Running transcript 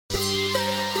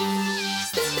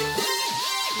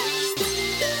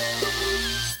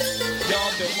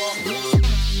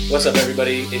What's up,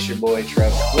 everybody? It's your boy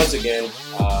Trev once again,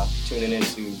 tuning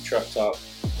into Truck Talk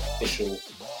official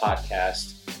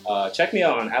podcast. Check me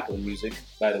out on Apple Music,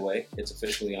 by the way. It's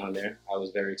officially on there. I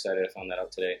was very excited. I found that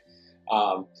out today.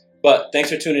 But thanks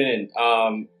for tuning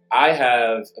in. I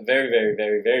have a very,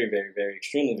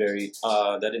 extremely very,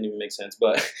 that didn't even make sense,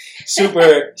 but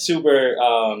super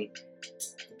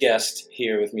guest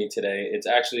here with me today. It's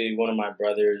actually one of my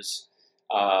brothers.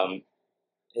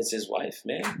 It's his wife,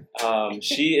 man.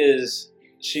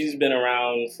 She's been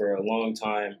around for a long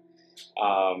time.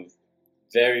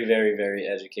 Very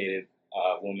educated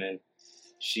woman.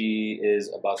 She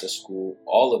is about to school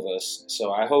all of us.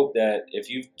 So I hope that if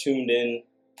you've tuned in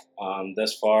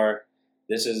thus far,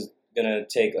 this is gonna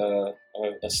take a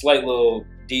slight little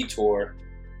detour,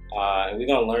 and we're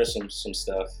gonna learn some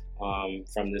stuff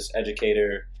from this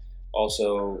educator,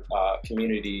 also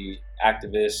community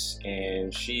activist,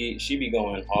 and she be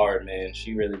going hard, man.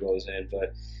 She really goes in.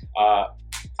 But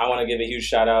I want to give a huge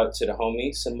shout out to the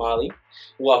homie Somali.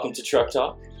 Welcome to Truck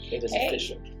Talk. It is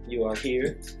official. You are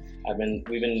here.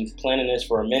 We've been planning this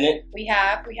for a minute. We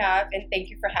have, and thank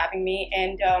you for having me.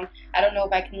 And I don't know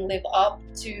if I can live up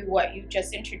to what you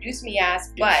just introduced me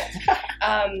as, but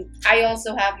I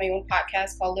also have my own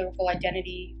podcast called Lyrical,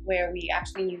 where we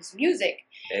actually use music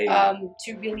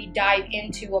to really dive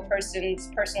into a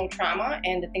person's personal trauma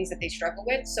and the things that they struggle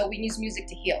with. So we use music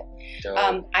to heal.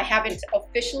 I haven't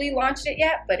officially launched it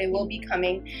yet, but it will be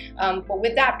coming. But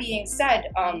with that being said,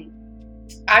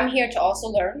 I'm here to also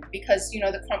learn, because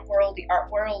the crump world, the art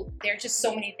world, there's just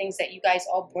so many things that you guys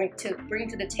all bring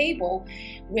to the table,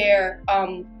 where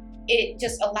it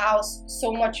just allows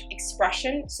so much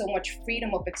expression, so much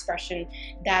freedom of expression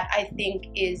that I think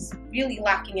is really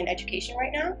lacking in education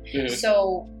right now. Mm-hmm.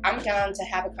 So I'm down to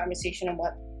have a conversation on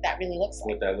what that really looks like.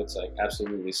 What that looks like,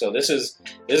 absolutely. So this is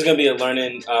going to be a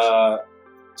learning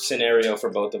scenario for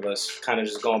both of us, kind of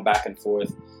just going back and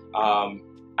forth.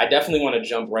 I definitely want to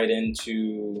jump right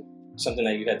into something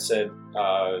that you had said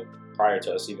prior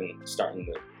to us even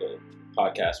starting the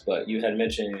podcast, but you had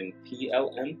mentioned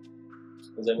PLM.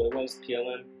 Was that what it was?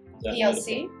 PLM?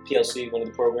 PLC? PLC, one of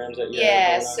the programs that you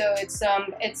had going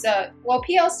on? So well,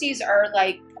 PLCs are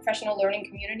like professional learning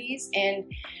communities, and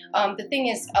the thing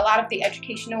is, a lot of the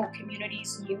educational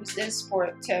communities use this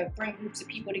to bring groups of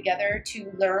people together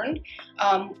to learn.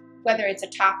 Whether it's a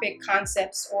topic,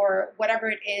 concepts, or whatever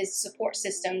it is, support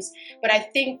systems. But I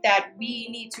think that we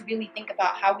need to really think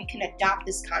about how we can adopt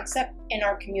this concept in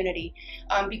our community,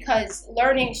 because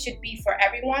learning should be for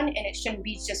everyone, and it shouldn't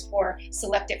be just for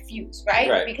selected fews,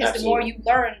 right? Because absolutely. The more you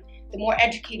learn, the more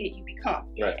educated you become.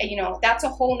 Right. And that's a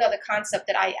whole nother concept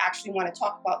that I actually want to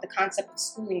talk about, the concept of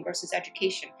schooling versus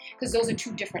education, because those are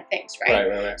two different things,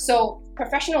 right? So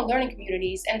professional learning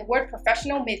communities, and the word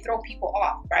professional may throw people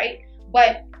off, right?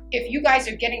 But if you guys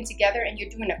are getting together and you're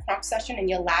doing a prompt session and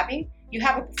you're labbing, you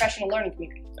have a professional learning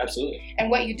community. Absolutely. And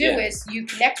what you do is you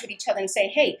connect with each other and say,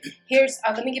 hey, here's,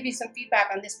 let me give you some feedback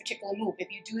on this particular move.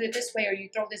 If you do it this way, or you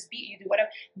throw this beat, you do whatever,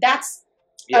 that's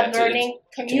a learning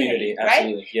community, right?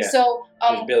 Absolutely. Yeah. So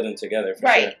we're building together. For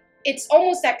sure. It's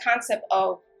almost that concept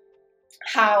of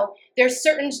how there's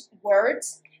certain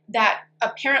words that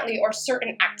apparently, or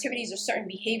certain activities or certain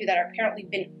behavior that are apparently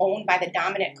been owned by the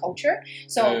dominant culture.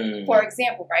 So, for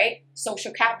example, right,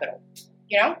 social capital,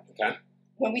 Okay.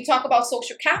 When we talk about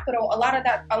social capital, a lot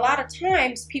of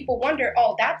times people wonder,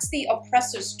 oh, that's the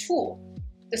oppressor's tool,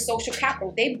 the social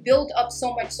capital. They build up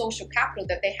so much social capital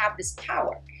that they have this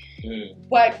power.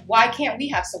 But why can't we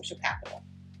have social capital?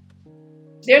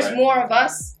 There's more of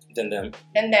us than them.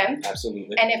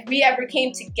 Absolutely. And if we ever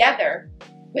came together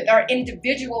with our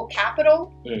individual capital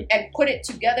and put it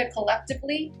together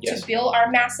collectively to build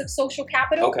our massive social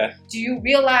capital, do you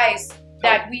realize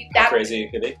that how crazy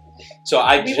it could be? So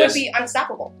we would be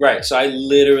unstoppable. Right. So I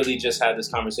literally just had this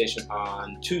conversation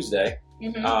on Tuesday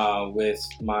with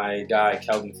my guy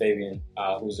Calvin Fabian,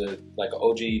 who's an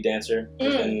OG dancer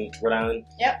in Rhode Island.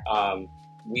 Yep.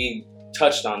 We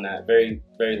touched on that very,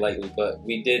 very lightly, but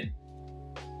we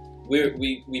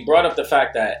brought up the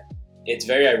fact that it's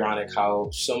very ironic how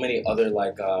so many other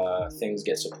things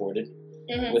get supported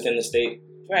within the state,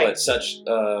 but such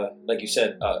like you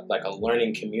said, like a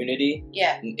learning community.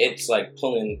 Yeah, it's like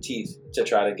pulling teeth to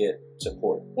try to get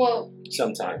support. Well,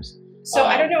 sometimes. So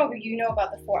I don't know if you know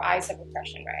about the 4 eyes of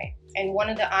oppression, right? And one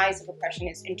of the eyes of oppression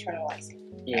is internalizing,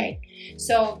 right?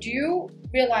 So do you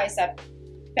realize that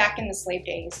back in the slave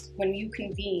days, when you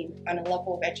convene on a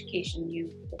level of education,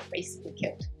 you were basically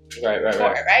killed? Right.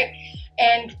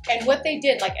 And what they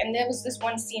did, and there was this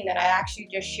one scene that I actually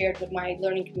just shared with my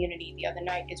learning community the other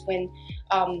night, is when,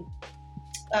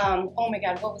 oh my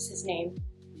God, what was his name?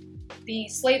 the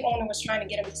slave owner was trying to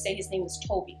get him to say his name was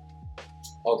Toby.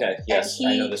 Okay, yes,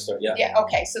 I know this story. Yeah. Yeah,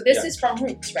 okay, so this is from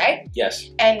Roots, right? Yes.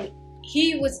 And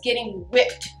he was getting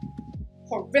whipped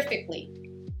horrifically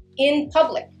in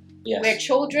public, where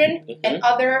children and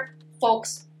other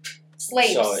folks,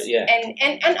 slaves,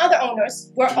 and other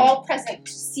owners were all present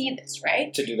to see this,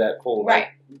 right? To do that whole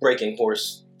breaking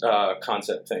horse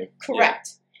concept thing. Correct.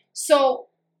 Yeah. So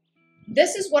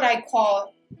this is what I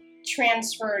call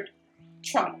transferred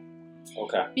trauma.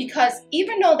 Okay. Because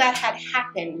even though that had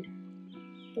happened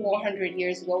 400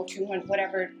 years ago, 200,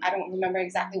 whatever, I don't remember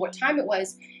exactly what time it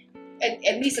was,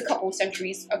 at least a couple of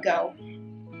centuries ago,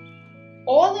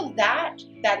 all of that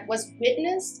was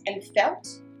witnessed and felt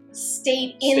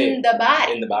stayed in the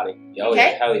body. In the body. Oh,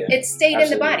 okay? Yeah, hell yeah. It stayed in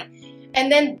the body.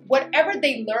 And then whatever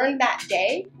they learned that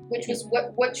day, which was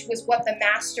what the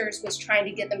masters was trying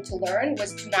to get them to learn,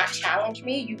 was do not challenge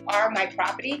me. You are my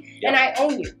property, and I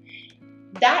own you.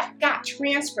 That got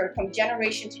transferred from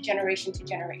generation to generation to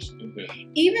generation.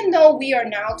 Mm-hmm. Even though we are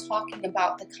now talking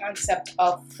about the concept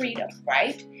of freedom,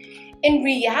 right? In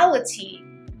reality,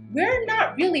 we're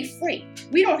not really free.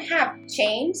 We don't have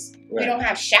chains. Right. We don't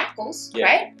have shackles,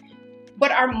 right?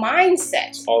 But our mindset.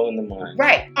 It's all in the mind.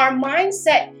 Right. Our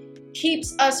mindset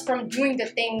keeps us from doing the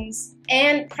things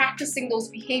and practicing those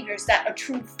behaviors that a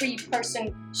true free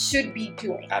person should be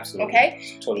doing. Absolutely.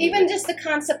 Okay? Totally. Even just the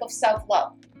concept of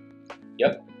self-love.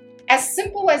 Yep. As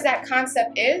simple as that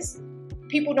concept is,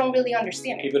 people don't really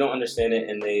understand it. People don't understand it,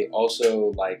 and they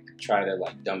also try to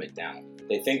dumb it down.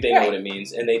 They think they know what it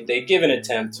means, and they give an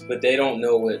attempt, but they don't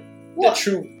know what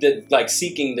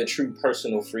seeking the true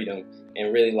personal freedom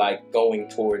and really going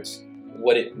towards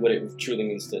what it truly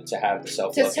means to have the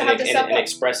self-love and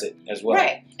express it as well.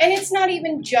 Right. And it's not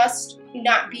even just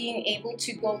not being able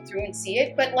to go through and see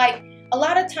it, but a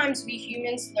lot of times we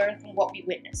humans learn from what we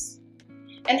witness.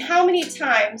 And how many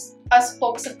times us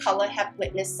folks of color have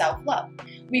witnessed self-love?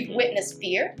 We've witnessed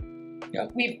fear.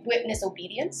 Yep. We've witnessed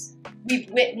obedience. We've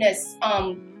witnessed,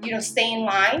 stay in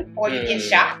line or you get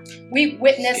shot. We've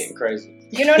witnessed, crazy.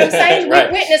 You know what I'm saying? Right.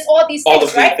 We've witnessed all these things, all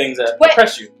the right? things that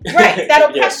oppress you. Right, that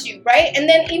oppress you, right? And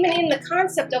then even in the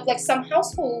concept of some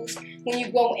households, when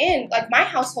you go in, my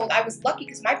household, I was lucky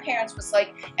because my parents was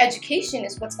education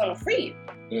is what's going to free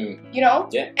you. You know?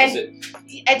 Yeah. And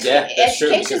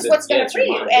education is what's going to free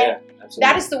you. And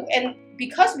that is and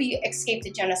because we escaped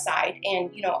a genocide, and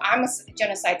I'm a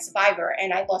genocide survivor,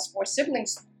 and I lost 4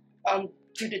 siblings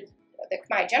due to the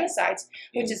Khmer genocides,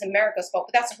 which is America's fault,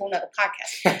 but that's a whole nother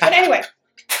podcast. But anyway,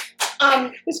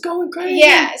 it's going crazy.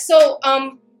 Yeah, so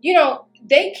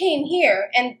they came here,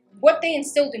 and what they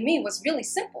instilled in me was really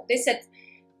simple. They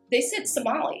said,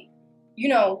 Somali,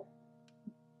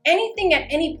 anything at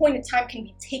any point in time can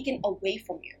be taken away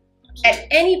from you. At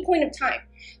any point of time.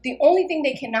 The only thing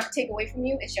they cannot take away from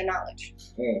you is your knowledge.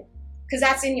 Because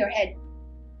that's in your head.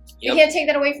 They can't take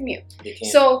that away from you.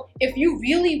 So if you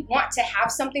really want to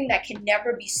have something that can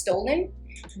never be stolen,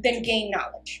 then gain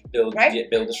knowledge. Build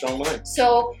a strong mind.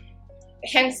 So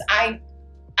hence I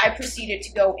proceeded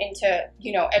to go into,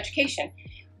 education.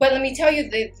 But let me tell you,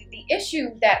 the issue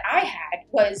that I had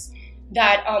was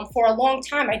that for a long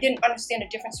time I didn't understand the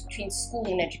difference between school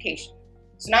and education.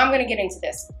 So now I'm going to get into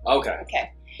this.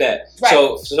 Okay. Bet. Right.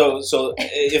 So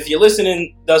if you're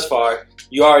listening thus far,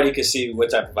 you already can see what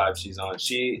type of vibe she's on.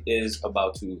 She is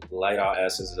about to light our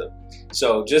asses up.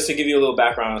 So just to give you a little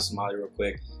background on Somali real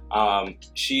quick,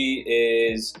 she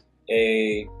is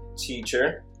a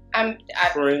teacher.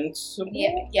 Principal?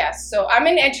 Yes. So I'm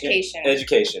in education.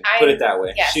 Education. Put it that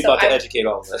way. Yeah, She's about to educate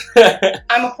all of us.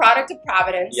 I'm a product of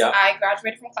Providence. Yeah. I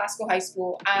graduated from classical high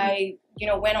school. I,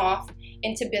 went off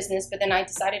into business, but then I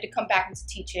decided to come back into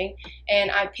teaching, and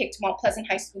I picked Mount Pleasant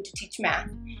High School to teach math.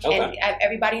 Okay. And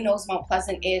everybody knows Mount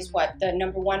Pleasant is the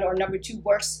number 1 or number 2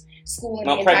 worst school in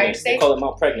the entire state. They call it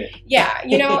Mount Pregnant. Yeah,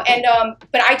 and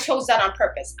but I chose that on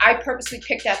purpose. I purposely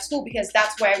picked that school because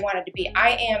that's where I wanted to be.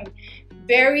 I am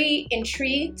very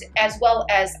intrigued, as well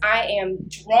as I am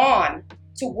drawn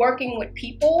to working with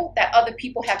people that other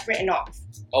people have written off.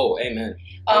 Oh, amen.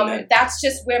 That's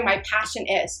just where my passion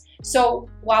is. So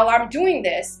while I'm doing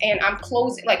this and I'm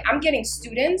closing, I'm getting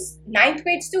students, 9th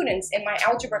grade students in my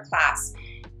algebra class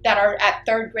that are at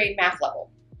 3rd grade math level.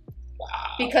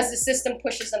 Wow. Because the system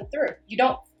pushes them through. You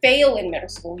don't fail in middle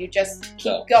school. You just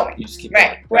keep going. You just keep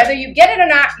going. Whether you get it or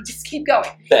not, you just keep going.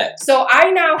 Bet. So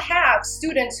I now have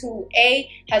students who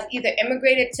has either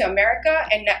immigrated to America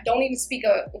and don't even speak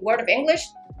a word of English,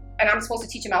 and I'm supposed to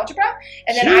teach them algebra.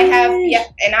 And then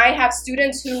I have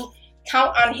students who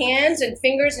count on hands and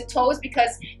fingers and toes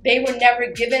because they were never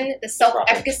given the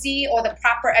self-efficacy or the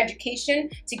proper education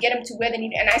to get them to where they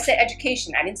need. And I said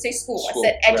education. I didn't say school. I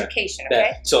said education. Right.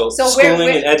 Okay. So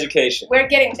schooling and education. We're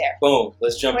getting there. Boom.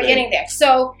 Let's jump in. We're getting there.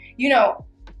 So, you know,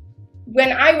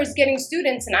 when I was getting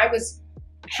students and I was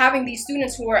having these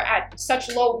students who were at such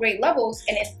low grade levels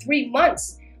and in 3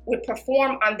 months would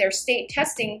perform on their state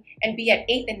testing and be at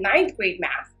 8th and 9th grade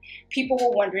math, people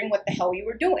were wondering what the hell you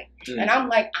were doing. And I'm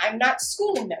like, I'm not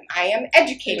schooling them. I am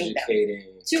educating them.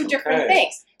 Two different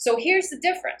things. So here's the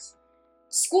difference.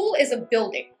 School is a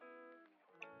building.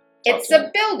 It's a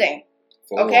building.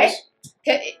 Okay?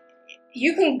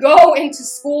 You can go into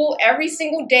school every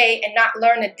single day and not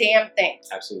learn a damn thing.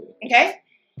 Absolutely. Okay?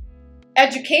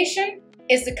 Education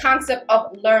is the concept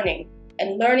of learning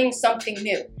and learning something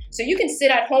new. So you can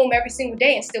sit at home every single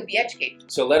day and still be educated.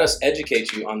 So let us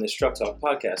educate you on this Truck Talk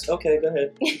podcast. Okay, go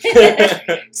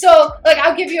ahead. So, like,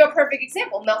 I'll give you a perfect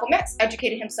example. Malcolm X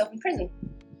educated himself in prison.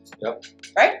 Yep.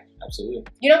 Right? Absolutely.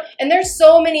 You know, and there's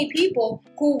so many people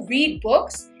who read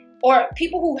books or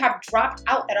people who have dropped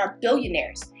out that are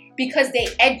billionaires because they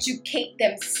educate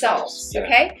themselves,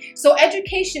 okay? So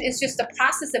education is just the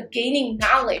process of gaining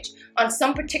knowledge on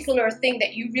some particular thing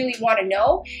that you really want to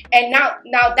know. And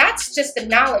now that's just the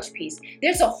knowledge piece.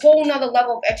 There's a whole nother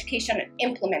level of education and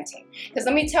implementing. Because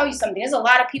let me tell you something, there's a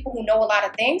lot of people who know a lot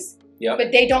of things,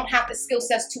 but they don't have the skill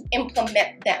sets to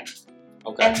implement them.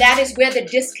 Okay. And that is where the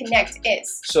disconnect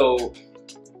is. So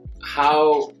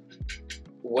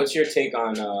what's your take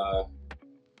on,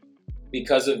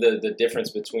 because of the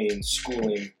difference between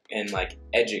schooling and like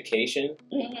education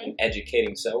and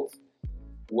educating self,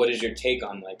 what is your take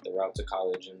on like the route to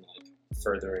college and like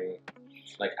furthering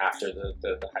like after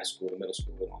the high school, the middle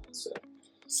school and all that stuff?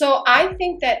 So I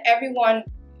think that everyone's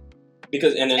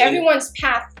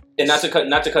path. And not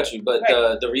to cut you, but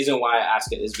the reason why I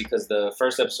ask it is because the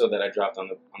first episode that I dropped on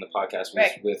the podcast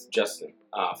was with Justin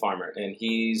Farmer, and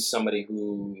he's somebody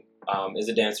who is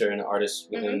a dancer and an artist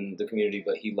within the community,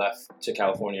 but he left to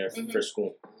California for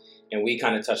school, and we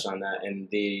kind of touched on that and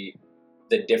the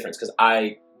difference, because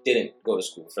I didn't go to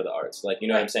school for the arts, like, you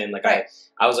know what I'm saying, like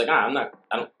I was like, I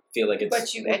don't feel like it's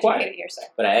but you required. Educated yourself.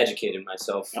 But I educated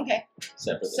myself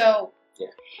separately. So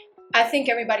I think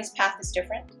everybody's path is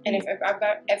different, and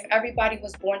if everybody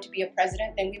was born to be a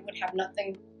president, then we would have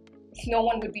nothing. No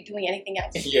one would be doing anything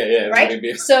else.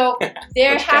 Right? So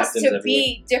there has to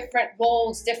be different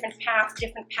roles, different paths,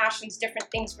 different passions, different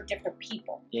things for different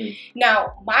people.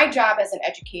 Now, my job as an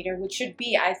educator, which should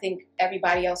be, I think,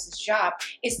 everybody else's job,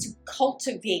 is to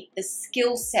cultivate the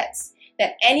skill sets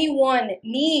that anyone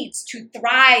needs to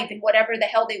thrive in whatever the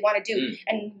hell they want to do.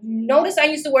 And notice I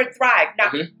use the word thrive,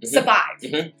 not survive.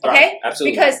 Okay?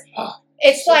 Absolutely. Because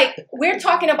it's like we're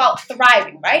talking about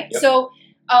thriving, right? So,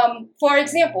 for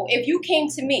example, if you came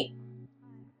to me,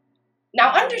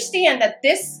 now understand that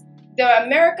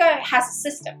America has a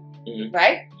system,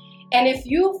 right? And if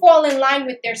you fall in line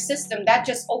with their system, that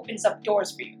just opens up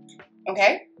doors for you,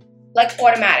 okay? Like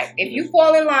automatic. If you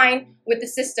fall in line with the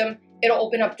system, it'll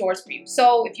open up doors for you.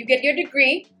 So if you get your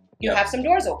degree, you'll have some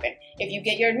doors open. If you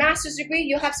get your master's degree,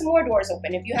 you'll have some more doors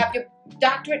open. If you have your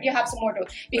doctorate, you'll have some more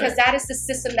doors. Because that is the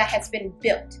system that has been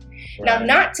built. Now,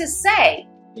 not to say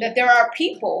that there are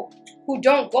people who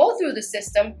don't go through the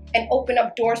system and open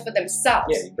up doors for themselves.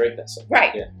 Yeah, you break that stuff.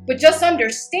 Right. Yeah. But just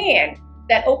understand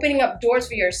that opening up doors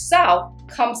for yourself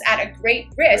comes at a great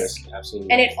risk.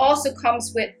 Absolutely. And it also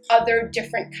comes with other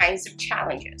different kinds of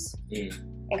challenges.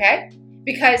 Okay?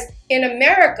 Because in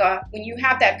America, when you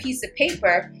have that piece of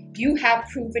paper, you have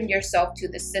proven yourself to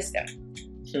the system.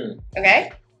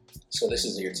 Okay? So this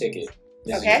is your ticket.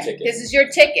 This is your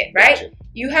ticket, right? Gotcha.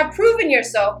 You have proven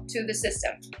yourself to the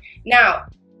system. Now,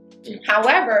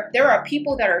 however, there are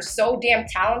people that are so damn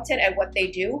talented at what they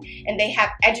do, and they have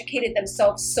educated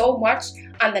themselves so much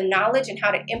on the knowledge and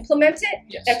how to implement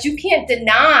it that you can't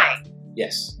deny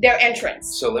their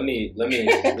entrance. So let me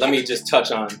just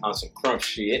touch on some crump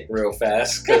shit real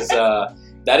fast, because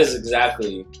that is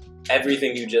exactly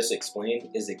everything you just explained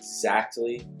is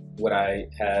exactly what I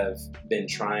have been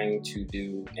trying to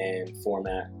do and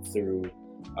format through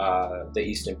the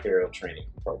East Imperial training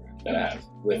program that I have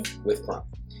with Crump,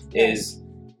 is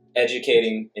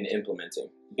educating and implementing.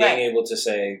 Being able to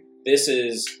say, this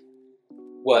is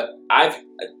what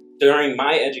during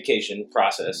my education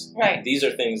process, these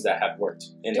are things that have worked.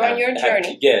 And during your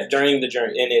journey. During the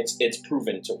journey. And it's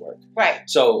proven to work. Right.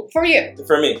 So for you.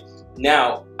 For me.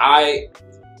 Now, my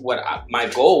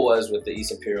goal was with the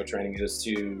East Imperial training is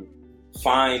to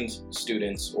find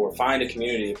students or find a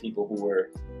community of people who were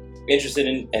interested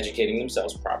in educating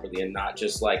themselves properly and not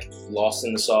just like lost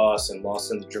in the sauce and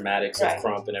lost in the dramatics of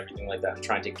Crump and everything like that. I'm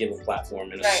trying to give a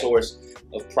platform and a source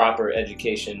of proper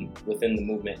education within the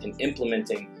movement and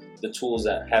implementing the tools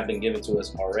that have been given to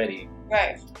us already.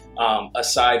 Right.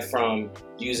 Aside from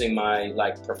using my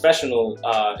like professional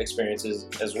experiences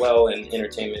as well in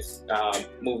entertainment,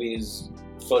 movies,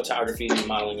 photography,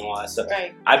 modeling, and all that stuff.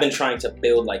 Right. I've been trying to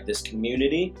build like this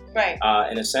community,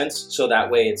 in a sense, so that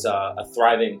way it's a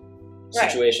thriving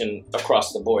situation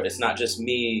across the board. It's not just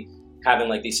me having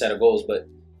like these set of goals, but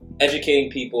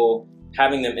educating people,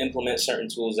 having them implement certain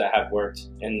tools that have worked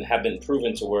and have been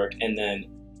proven to work, and then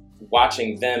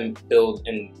watching them build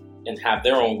and have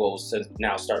their own goals to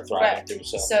now start thriving through.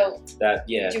 So that,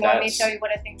 do you want me to tell you what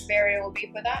I think the barrier will be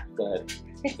for that? Go ahead.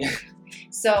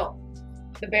 So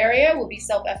the barrier will be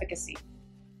self-efficacy.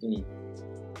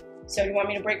 So do you want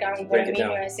me to break down what I mean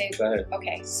when I say? Go ahead.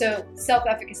 Okay, so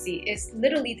self-efficacy is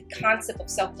literally the concept of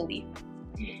self-belief,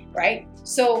 right?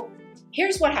 So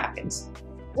here's what happens.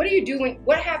 What are you doing?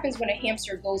 What happens when a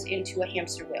hamster goes into a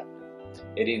hamster wheel?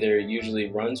 It either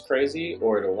usually runs crazy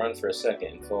or it'll run for a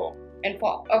second and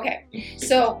fall. Okay.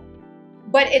 So,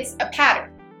 but it's a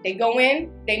pattern. They go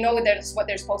in, they know that's what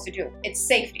they're supposed to do. It's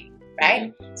safety,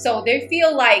 right? So they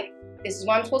feel like, this is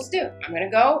what I'm supposed to do. I'm going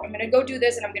to go do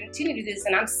this, and I'm going to continue to do this,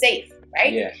 and I'm safe,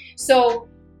 right? Yeah. So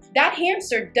that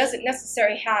hamster doesn't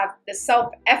necessarily have the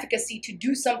self-efficacy to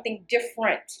do something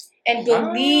different and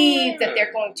believe that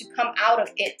they're going to come out of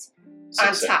it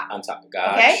on top. On top.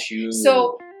 Got okay? you.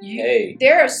 So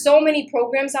there are so many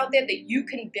programs out there that you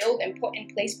can build and put in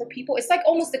place for people. It's like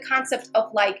almost the concept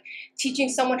of like teaching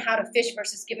someone how to fish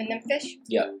versus giving them fish.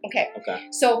 Yeah. Okay.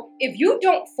 So if you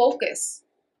don't focus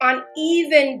on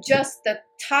even just the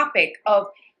topic of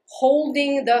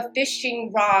holding the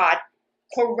fishing rod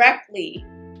correctly,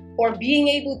 or being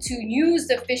able to use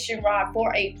the fishing rod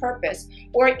for a purpose,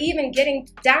 or even getting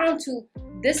down to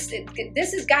this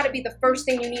has got to be the first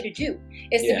thing you need to do,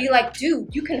 is to be like,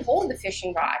 dude, you can hold the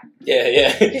fishing rod.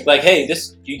 Like, hey,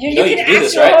 this you know you can do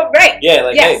this, right? Yeah,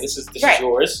 like, hey, this is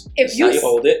yours. If you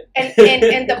hold it.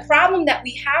 and the problem that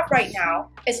we have right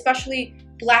now, especially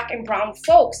Black and brown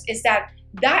folks, is that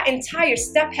entire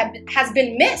step has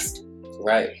been missed.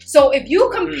 Right. So if you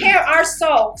compare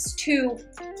ourselves to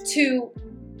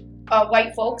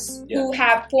white folks who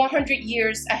have 400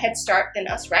 years a head start than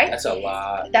us, right? That's a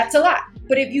lot. That's a lot.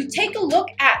 But if you take a look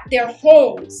at their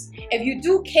homes, if you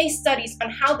do case studies on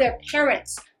how their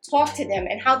parents talk to them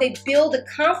and how they build the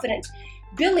confidence,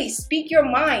 Billy, speak your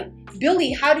mind.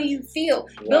 Billy, how do you feel?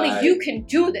 Right. Billy, you can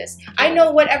do this. I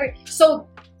know whatever. So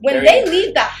when they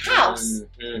leave the house,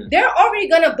 they're already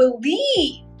going to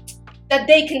believe that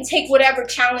they can take whatever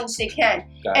challenge they can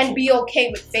and be okay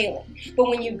with failing. But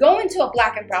when you go into a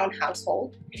Black and brown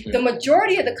household, the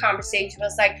majority of the conversation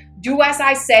was like, do as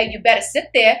I say, you better sit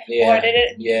there. Do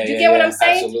you get what I'm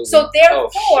saying? Absolutely. So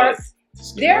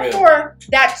therefore,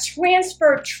 that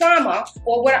transfer trauma,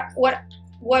 or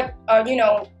what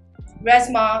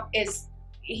Resma is,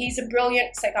 he's a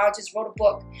brilliant psychologist, wrote a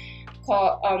book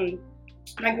called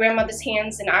My Grandmother's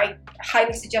Hands, and I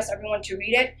highly suggest everyone to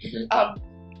read it.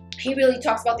 He really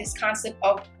talks about this concept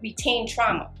of retained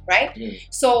trauma, right?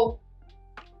 So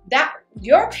that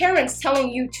your parents telling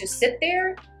you to sit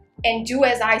there and do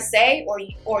as I say,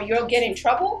 or you'll get in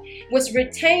trouble, was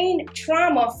retained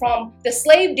trauma from the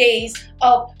slave days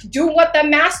of do what the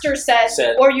master says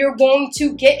or you're going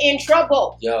to get in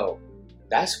trouble. Yo,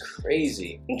 that's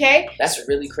crazy. Okay? That's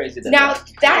really crazy. That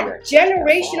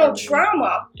generational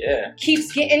trauma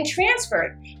keeps getting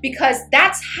transferred because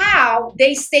that's how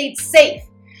they stayed safe.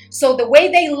 So the way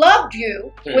they loved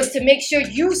you was to make sure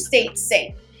you stayed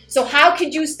safe. So how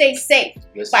could you stay safe?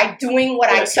 By doing what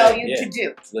I tell you to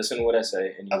do. Listen to what I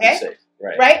say and you be safe.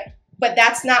 Right? But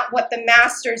that's not what the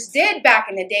masters did back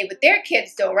in the day with their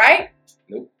kids though, right?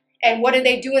 Nope. And what do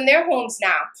they do in their homes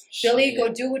now? Billy, go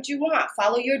do what you want.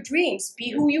 Follow your dreams. Be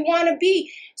who you want to be.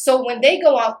 So when they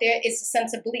go out there, it's a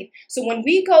sense of belief. So when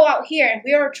we go out here and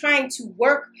we are trying to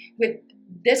work with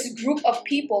this group of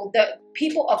people, the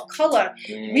people of color,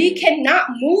 we cannot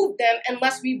move them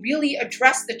unless we really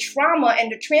address the trauma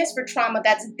and the transfer trauma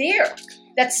that's there,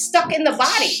 that's stuck in the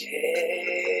body.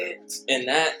 Shit. And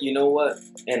that, you know what?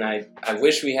 And I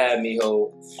wish we had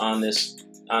Miho on this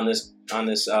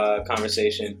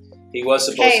conversation. He was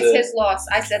supposed to. It's his loss.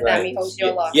 I said that, Miho's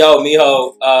your loss. Yo,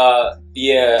 Miho, I'm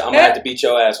gonna have to beat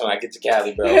your ass when I get to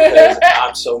Cali, bro. Because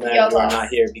I'm so mad you're not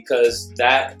here, because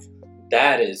that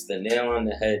is the nail on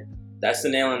the head. That's the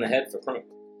nail on the head for Crump.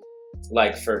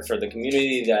 Like for the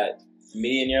community that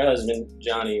me and your husband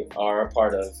Johnny are a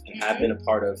part of and have been a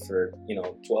part of for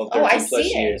 12, 13 I plus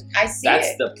see years. I see That's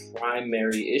it. the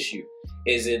primary issue.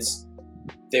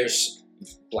 There's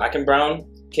black and brown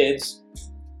kids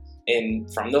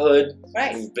from the hood,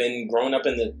 right, who've been growing up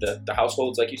in the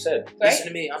households, like you said. Right. Listen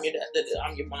to me, I'm your dad,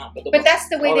 I'm your mom. Blah, blah, but that's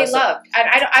the way they love.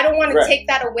 I don't want to take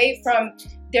that away from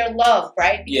their love,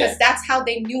 right? Because that's how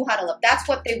they knew how to love. That's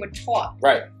what they were taught.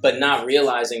 Right, but not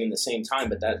realizing in the same time,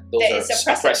 but those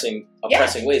are oppressing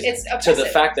ways. It's oppressive. To the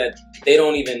fact that they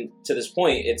don't even, to this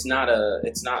point, it's not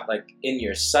like in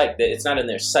your psyche. It's not in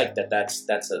their psyche that's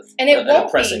an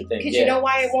oppressing thing. Because you know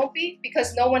why it won't be?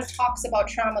 Because no one talks about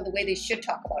trauma the way they should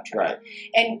talk about trauma. Right.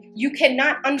 And you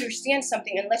cannot understand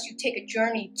something unless you take a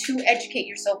journey to educate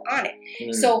yourself on it.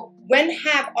 Mm. So when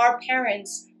have our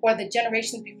parents or the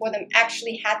generations before them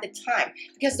actually had the time?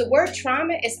 Because the word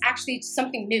trauma is actually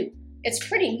something new. It's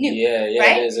pretty new. Yeah,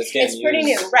 right? It is. It's pretty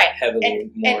new, right? Heavily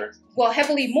more.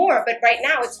 Heavily more, but right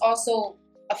now it's also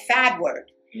a fad word.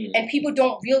 Mm. And people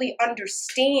don't really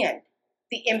understand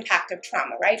the impact of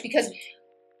trauma, right? Because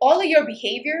all of your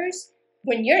behaviors,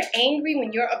 when you're angry,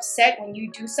 when you're upset, when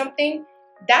you do something,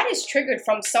 that is triggered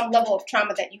from some level of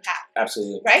trauma that you have.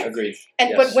 Absolutely. Right? Agreed.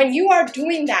 And but when you are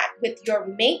doing that with your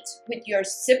mate, with your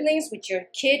siblings, with your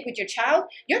kid, with your child,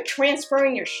 you're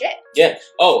transferring your shit. Yeah.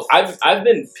 Oh, I've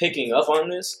been picking up on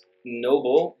this,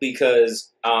 Noble,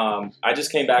 because I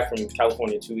just came back from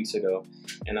California 2 weeks ago,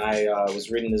 and I was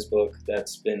reading this book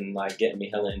that's been like getting me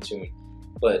hella in tune.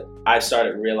 But I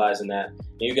started realizing that, and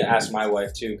you can ask my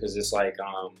wife too, because it's like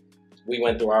we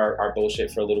went through our bullshit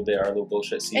for a little bit, our little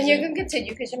bullshit season. And you're going to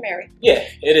continue because you're married. Yeah,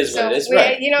 it is what it is.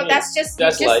 Right. That's just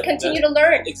continue to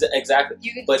learn. Exactly.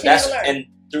 But that's, to learn. And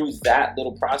through that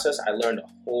little process, I learned a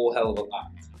whole hell of a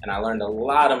lot. And I learned a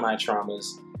lot of my traumas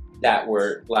that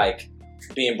were like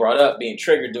being brought up, being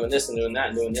triggered, doing this and doing that,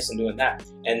 and doing this and doing that.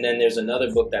 And then there's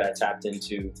another book that I tapped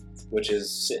into, which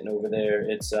is sitting over there.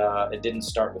 It's It Didn't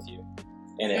Start With You.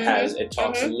 And it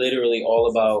talks literally all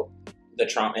about the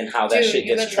trauma and how that shit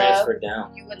gets transferred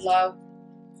down. You would love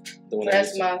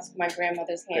my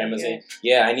grandmother's hand.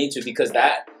 Yeah, I need to, because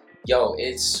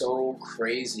it's so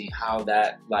crazy how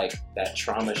that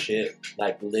trauma shit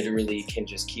literally can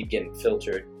just keep getting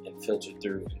filtered and filtered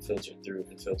through and filtered through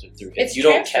and filtered through. If you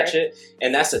don't catch it,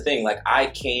 and that's the thing, I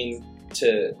came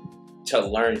to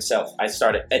learn self. I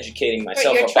started educating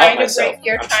myself about myself.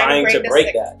 I'm trying to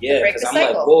break that. Yeah, because I'm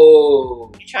like,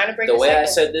 whoa. You're trying to break the way I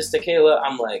said this to Kayla,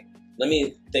 I'm like, let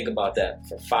me think about that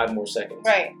for 5 more seconds.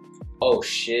 Right. Oh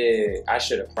shit! I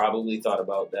should have probably thought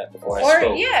about that before I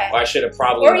spoke. Yeah. Or I should have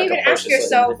probably. Or even ask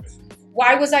yourself,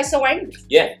 why was I so angry?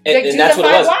 Yeah, and that's what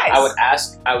it was. I would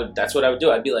ask. That's what I would do.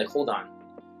 I'd be like, hold on,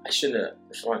 I shouldn't have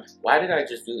responded. Why did I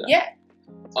just do that? Yeah.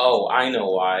 Oh, I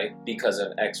know why. Because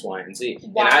of X, Y, and Z.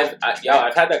 Why? And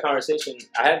I've had that conversation.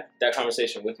 I had that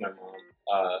conversation with my mom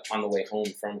on the way home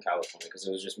from California, because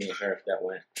it was just me and her that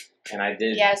went. And I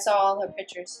did. Yeah, I saw all her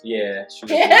pictures. Yeah, she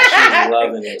was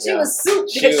loving it. She was soup.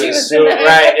 She was soup,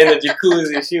 right, in the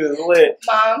jacuzzi. She was lit.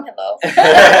 Mom, hello.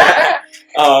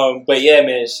 But yeah,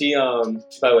 man, she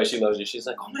by the way, she loves you. She's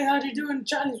like, oh my God, you're doing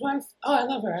Johnny's wife. Oh, I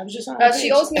love her. I was just on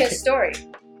she owes me a story.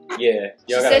 Yeah.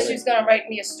 She said she was going to write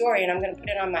me a story, and I'm going to put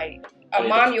it on my...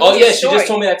 Mom, you owe me a story. She just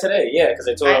told me that today. Yeah, because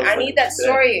I told her. I need that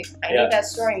story. I need that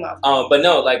story, Mom. But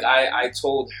no, I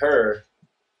told her,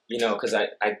 because I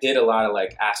did a lot of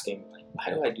asking, why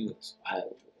do I do this?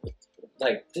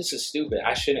 This is stupid.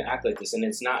 I shouldn't act like this. And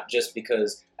it's not just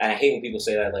because, and I hate when people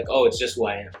say that, oh, it's just who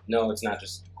I am. No, it's not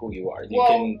just who you are. You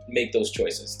can make those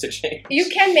choices to change. You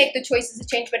can make the choices to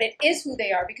change, but it is who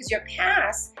they are, because your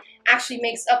past actually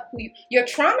makes up who you. Your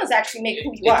traumas actually make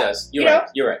who you are. It does. You're right.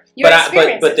 You're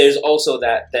right. But there's also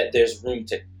that there's room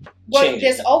to change.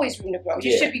 There's always room to grow.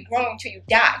 You should be growing till you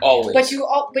die. Always.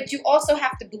 But you also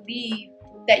have to believe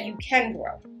that you can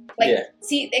grow.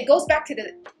 See, it goes back to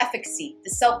the efficacy, the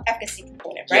self-efficacy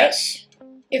component, right? Yes.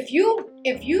 If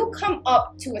you come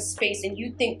up to a space and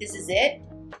you think this is it,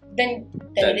 then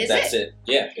it is that's it.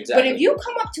 Yeah, exactly. But if you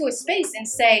come up to a space and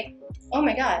say, oh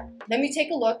my God, let me take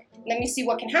a look, let me see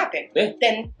what can happen,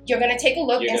 then you're going to take a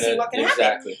look and see what can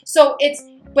happen. So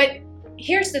but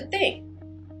here's the thing.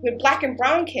 With black and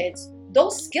brown kids,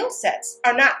 those skill sets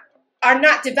are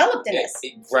not developed in us.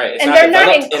 Right. And they're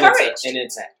not encouraged.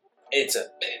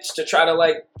 It's to try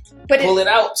to pull it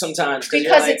out sometimes.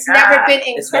 Because it's never been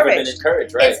encouraged. It's never been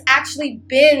encouraged, right? It's actually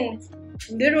been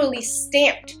literally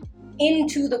stamped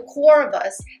into the core of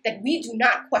us that we do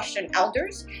not question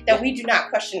elders, that we do not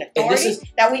question authority,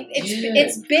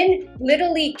 it's been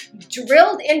literally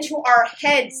drilled into our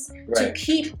heads to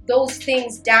keep those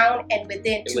things down and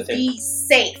within be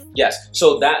safe. Yes.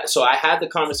 So I had the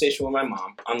conversation with my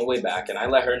mom on the way back, and I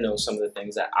let her know some of the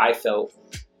things that I felt.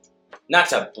 Not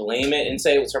to blame it and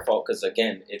say it was her fault, because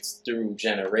again, it's through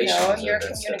generations. No, you're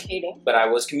communicating. But I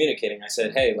was communicating. I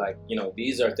said, hey, like, you know,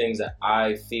 these are things that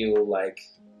I feel like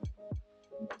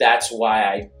that's why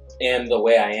I am the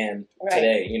way I am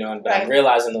today, you know, but I'm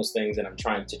realizing those things and I'm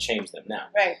trying to change them now.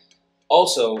 Right.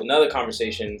 Also, another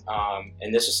conversation,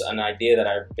 and this is an idea that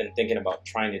I've been thinking about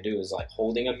trying to do, is like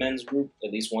holding a men's group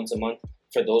at least once a month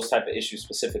for those type of issues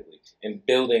specifically, and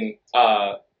building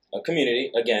a community,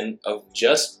 again, of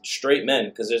just straight men,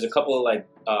 because there's a couple of, like,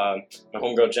 my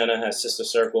homegirl Jenna has Sister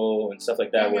Circle and stuff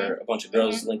like that, where a bunch of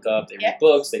girls link up, they read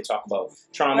books, they talk about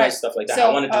trauma, stuff like that. So,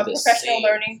 I want to do this professional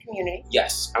learning community.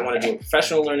 Yes, I want to do a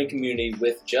professional learning community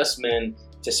with just men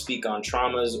to speak on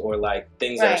traumas or, like,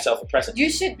 things that are self-oppressive.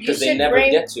 Because they never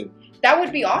get to. That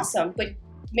would be awesome, but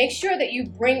make sure that you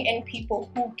bring in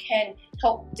people who can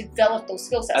help develop those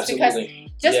skill sets. Absolutely.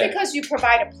 Because because you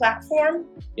provide a platform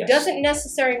doesn't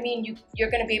necessarily mean you're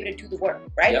going to be able to do the work,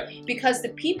 right? Yep. Because the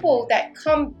people that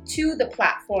come to the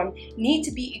platform need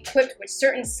to be equipped with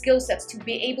certain skill sets to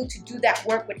be able to do that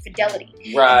work with fidelity.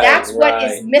 Right. That's what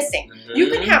is missing. You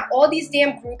can have all these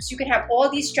damn groups, you can have all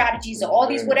these strategies or all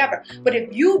these whatever, but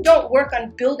if you don't work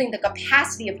on building the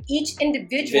capacity of each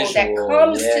individual that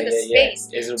comes to the space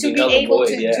to be able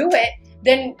to do it,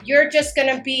 then you're just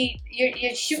gonna be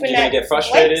you're shooting. You're gonna get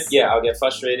frustrated. Yeah, I'll get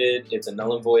frustrated. It's a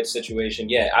null and void situation.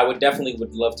 Yeah, I would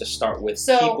love to start with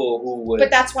people who would.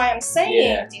 But that's why I'm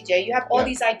saying, DJ, you have all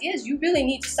these ideas. You really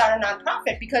need to start a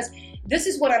nonprofit, because this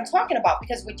is what I'm talking about.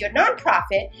 Because with your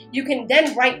nonprofit, you can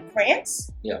then write grants.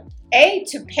 Yeah. A,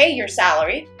 to pay your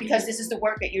salary, because this is the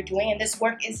work that you're doing and this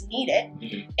work is needed.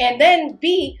 And then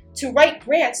B, to write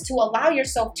grants to allow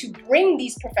yourself to bring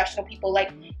these professional people,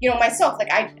 like, you know, myself, like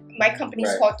my company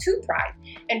is called 2THRIVE.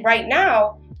 And right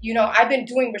now, you know, I've been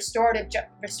doing restorative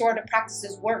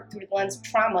practices work through the lens of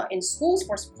trauma in schools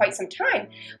for quite some time.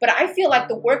 But I feel like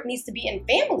the work needs to be in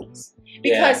families,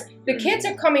 because the kids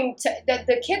are coming to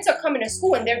the kids are coming to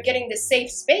school and they're getting this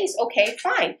safe space. Okay,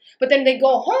 fine. But then they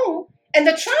go home and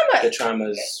the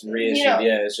trauma's reissued. You know,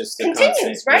 it's just continues,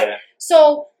 constant, right? Yeah.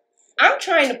 So I'm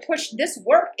trying to push this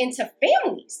work into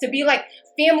families to be like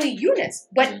family units,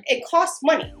 but it costs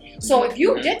money. So if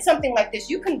you did something like this,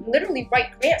 you can literally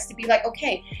write grants to be like,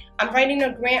 okay, I'm writing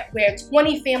a grant where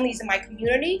 20 families in my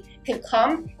community can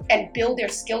come and build their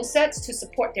skill sets to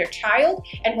support their child.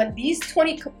 And when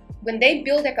they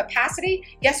build their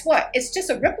capacity, guess what? It's just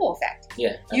a ripple effect. Yeah,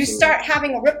 absolutely. You start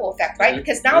having a ripple effect, right?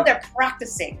 Because now they're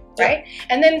practicing, right?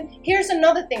 And then here's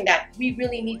another thing that we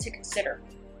really need to consider.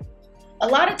 A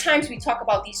lot of times we talk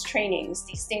about these trainings,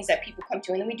 these things that people come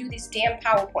to, and then we do these damn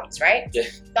PowerPoints, right? Yeah.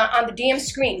 On the damn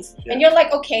screens. Yeah. And you're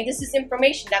like, okay, this is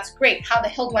information. That's great. How the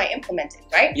hell do I implement it,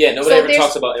 right? Yeah, nobody ever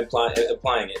talks about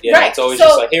applying it. Yeah, it's always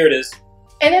just like, here it is.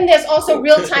 And then there's also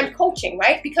real-time coaching,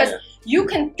 right? Because you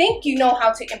can think you know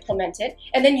how to implement it,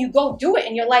 and then you go do it,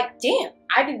 and you're like, damn,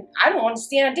 I don't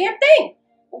understand a damn thing.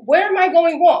 Where am I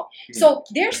going wrong? So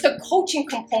there's the coaching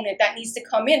component that needs to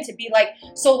come in to be like,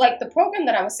 so like the program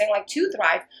that I was saying, like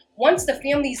 2THRIVE, once the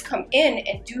families come in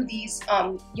and do these,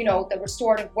 you know, the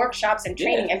restorative workshops and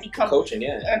training and become coaching,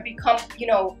 and become, you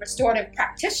know, restorative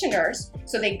practitioners.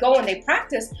 So they go and they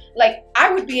practice. Like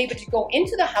I would be able to go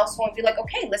into the household and be like,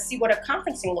 okay, let's see what a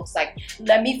conferencing looks like.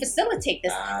 Let me facilitate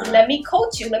this. Let me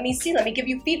coach you. Let me see. Let me give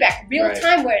you feedback real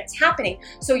time where it's happening.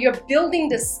 So you're building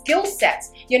the skill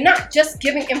sets. You're not just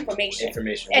giving information.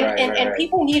 And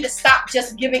people need to stop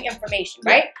just giving information,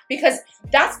 right? Because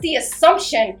that's the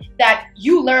assumption that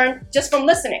you learn just from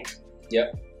listening.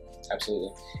 Yep,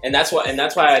 absolutely. And that's why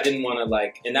I didn't want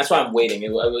to and that's why I'm waiting.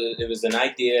 It was an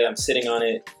idea. I'm sitting on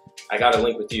it. I got to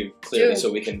link with you clearly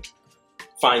so we can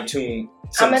fine tune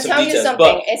some details. I'm gonna tell you something.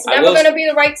 But it's never gonna be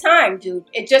the right time, dude.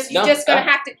 You're just gonna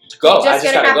have to go. You're just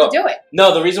gonna have to do it.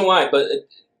 No, the reason why,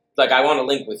 but I want to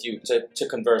link with you to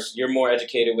converse. You're more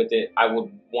educated with it. I would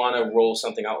want to roll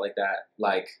something out like that,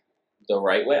 like the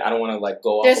right way. I don't want to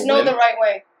go off. There's no the right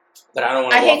way. But I don't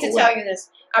want. I hate to tell you this.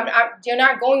 You're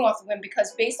not going off the whim,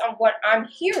 because based on what I'm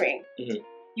hearing,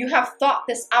 you have thought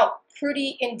this out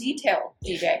pretty in detail,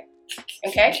 DJ.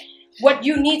 Okay? What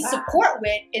you need support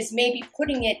with is maybe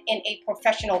putting it in a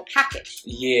professional package.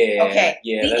 Yeah. Okay.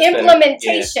 Yeah, the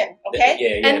implementation. Okay.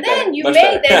 Yeah, and then you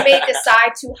may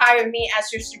decide to hire me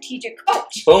as your strategic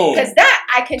coach. Boom. Because that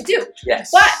I can do.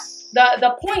 Yes. But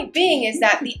the point being is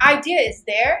that the idea is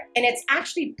there, and it's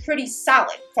actually pretty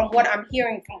solid from what I'm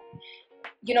hearing from,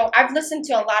 I've listened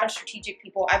to a lot of strategic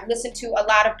people. I've listened to a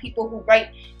lot of people who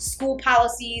write school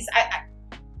policies.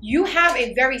 You have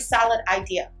a very solid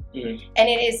idea, and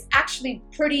it is actually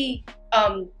pretty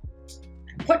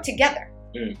put together.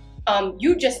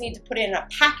 You just need to put it in a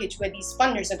package where these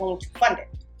funders are going to fund it.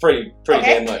 Pretty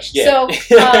damn much, yeah. So,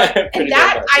 and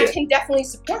that I can definitely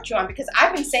support you on, because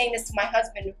I've been saying this to my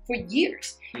husband for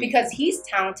years, because he's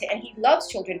talented and he loves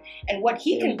children, and what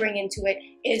he can bring into it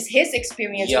is his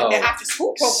experience with the after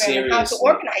school program and how to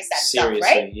organize that stuff,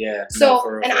 right? Yeah.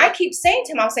 So, and I keep saying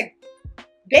to him, I was like,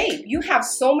 babe, you have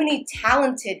so many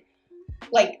talented,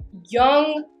 like,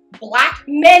 young Black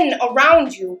men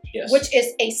around you, which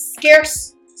is a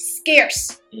scarce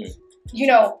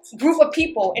group of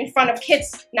people in front of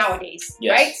kids nowadays,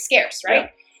 right? Scarce, right?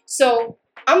 So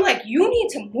I'm like, you need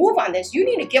to move on this. You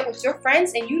need to get with your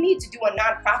friends, and you need to do a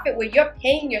nonprofit where you're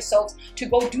paying yourselves to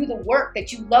go do the work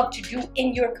that you love to do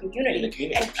in your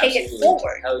community, and pay it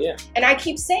forward. Hell yeah. And I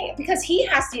keep saying it because he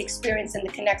has the experience and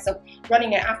the connects of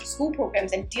running an after school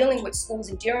programs and dealing with schools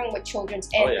and dealing with children's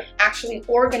and actually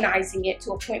organizing it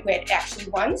to a point where it actually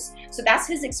runs. So that's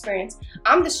his experience.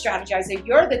 I'm the strategizer.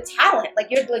 You're the talent.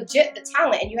 Like, you're legit the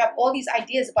talent, and you have all these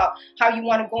ideas about how you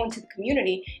want to go into the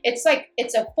community. It's like,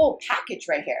 it's a full package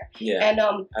right here. Yeah, and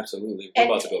absolutely. We're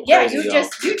about to go yeah, crazy,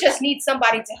 you just need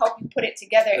somebody to help you put it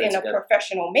together in a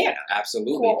professional manner.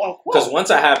 Absolutely. Because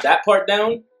once I have that part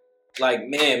down, like,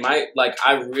 man, I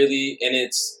really, and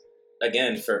it's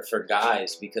again for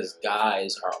guys, because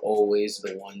guys are always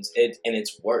the ones, and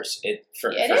it's worse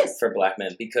for Black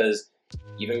men, because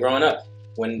even growing up,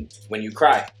 when you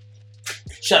cry,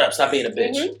 shut up, stop being a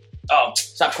bitch. Oh,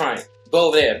 stop crying. Go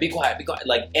over there. Be quiet.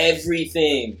 Like,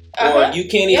 everything. Or you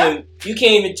can't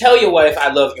even tell your wife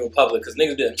I love you in public, because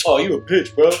niggas be like, oh, you a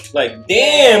bitch, bro. Like,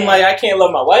 damn, like, I can't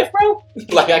love my wife, bro.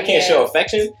 Like, I can't show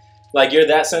affection. Like, you're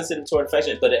that sensitive toward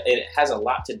affection. But it has a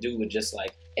lot to do with just,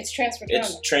 like, it's transfer trauma.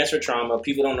 It's transfer trauma.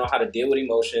 People don't know how to deal with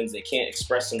emotions. They can't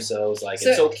express themselves. Like,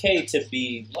 it's okay to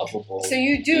be lovable. So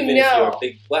you do even know. If you're a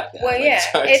big Black guy. Well, like, yeah,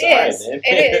 sorry,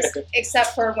 it is.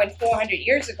 Except for when 400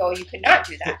 years ago, you could not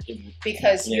do that,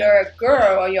 because your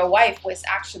girl or your wife was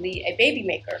actually a baby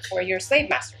maker for your slave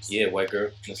masters. Yeah, white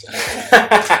girl.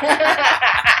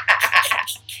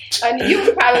 And you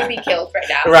would probably be killed right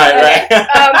now. Right.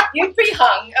 You'd be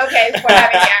hung, for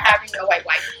having a white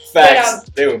wife. Facts.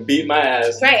 They would beat my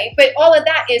ass. Right. But all of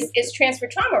that is transfer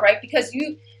trauma, right? Because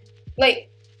you, like,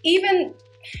 even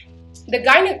the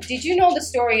did you know the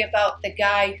story about the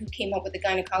guy who came up with the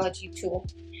gynecology tool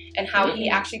and how he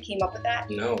actually came up with that?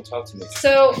 No, talk to me.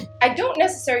 So I don't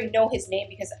necessarily know his name,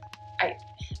 because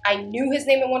I knew his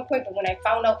name at one point, but when I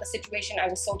found out the situation, I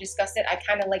was so disgusted. I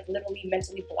kind of, like, literally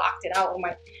mentally blocked it out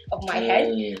of my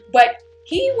head. But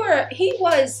he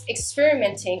was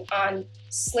experimenting on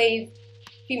slave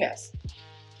females.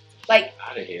 Like,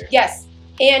 out of here. Yes.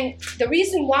 And the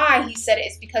reason why he said it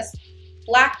is because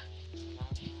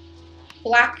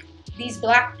these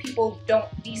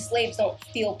slaves don't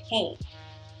feel pain.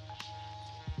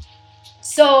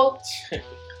 So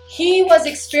he was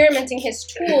experimenting his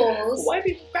tools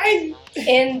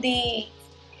in the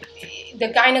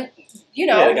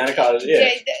gynecology,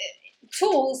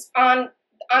 tools on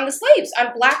the slaves,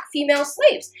 on Black female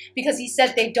slaves, because he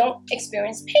said they don't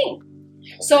experience pain.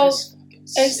 So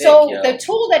the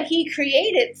tool that he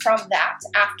created from that,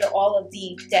 after all of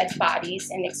the dead bodies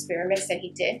and experiments that he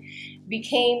did,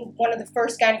 became one of the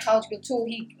first gynecological tools.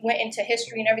 He went into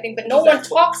history and everything, but no one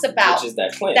talks about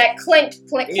that clamp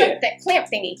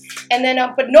thingy. And then,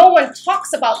 but no one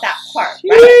talks about that part.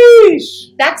 Right?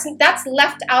 That's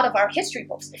left out of our history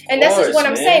books, and this is what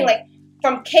I'm saying. Like,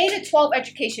 from K to 12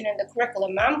 education in the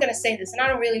curriculum, I'm going to say this, and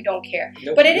I really don't care,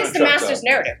 but it is the master's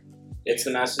narrative. It's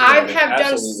the master's narrative. I have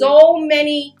done so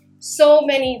many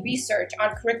research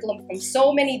on curriculum from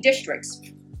so many districts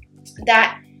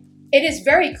that it is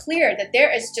very clear that there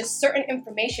is just certain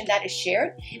information that is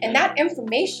shared, and that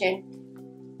information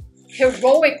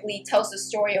heroically tells the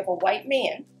story of a white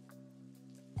man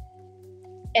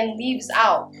and leaves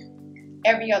out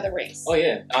every other race. Oh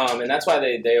yeah, and that's why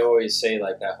they always say,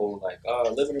 like, that whole, like,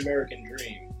 live an American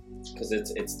dream, because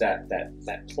it's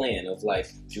that plan of, like,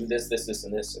 do this,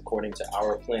 and this according to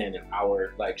our plan and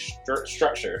our, like,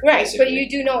 structure. Right, basically. but you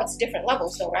do know it's different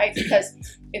levels, though, right? Because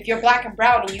if you're Black and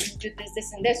brown and you do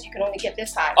this, and this, you can only get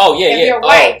this high. Oh yeah, if you're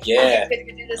white, you can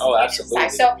do this and absolutely.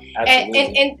 Get this high. So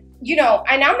absolutely. and you know,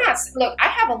 and I'm not, look, I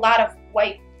have a lot of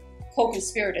white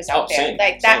co-conspirators out there. Same,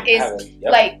 like that same. is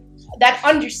like that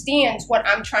understands what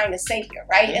I'm trying to say here,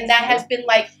 right? And that has been,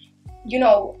 like, you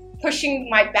know, pushing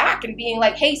my back and being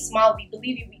like, hey, Smile, we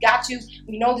believe you, we got you,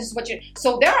 we know this is what you're...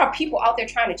 So there are people out there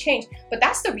trying to change, but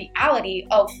that's the reality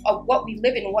of what we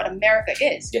live in and what America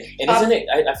is. Yeah, and isn't it,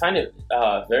 I find it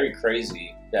very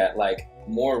crazy that like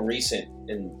more recent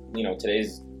in, you know,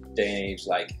 today's day and age,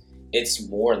 like it's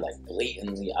more like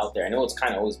blatantly out there. I know it's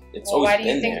kind of always, it's always been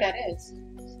there. Why do you think that is?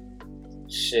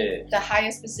 Shit. The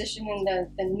highest position in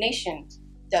the nation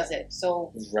does it.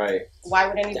 So right. Why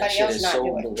would anybody else not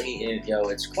do it? Blatant, yo,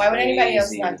 it's crazy. Why would anybody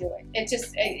else not do it? It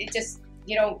just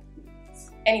you know.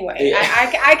 Anyway,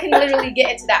 yeah. I can literally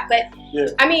get into that, but yeah.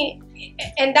 I mean,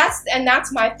 and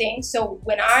that's my thing. So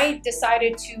when I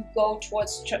decided to go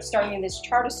towards starting in this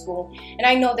charter school, and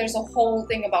I know there's a whole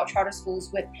thing about charter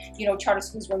schools with, you know, charter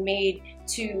schools were made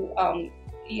to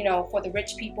you know, for the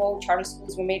rich people. Charter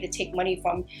schools were made to take money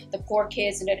from the poor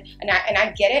kids, and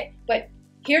I get it. But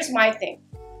here's my thing: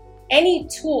 any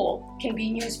tool can be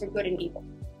used for good and evil.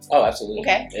 Oh, absolutely.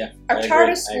 Okay. Yeah. A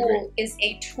charter school is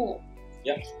a tool.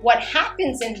 Yep. What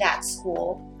happens in that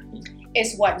school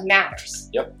is what matters.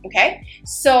 Yep. Okay.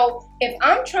 So if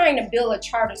I'm trying to build a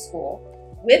charter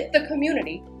school with the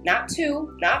community, not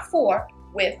 2, not 4,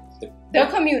 with the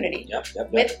community,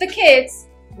 with the kids,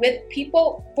 with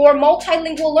people, for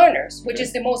multilingual learners, which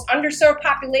is the most underserved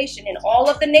population in all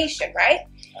of the nation, right?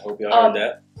 I hope you all heard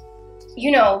that. You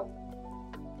know,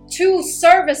 to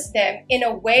service them in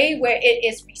a way where it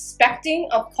is respecting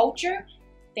of culture.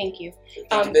 Thank you.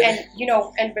 And you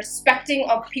know, and respecting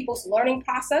of people's learning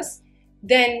process,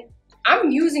 then I'm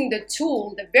using the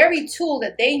tool, the very tool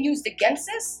that they used against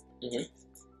us,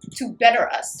 to better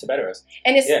us. To better us.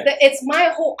 And it's my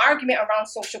whole argument around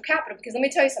social capital, because let me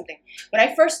tell you something. When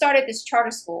I first started this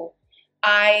charter school,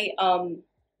 I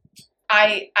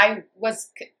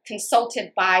was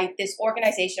consulted by this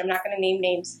organization. I'm not going to name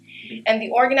names, and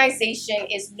the organization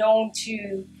is known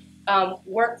to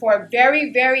work for a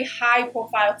very, very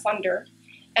high-profile funder,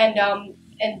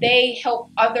 and they help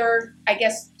other, I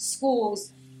guess,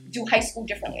 schools do high school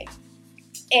differently.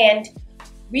 And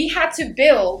we had to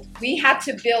build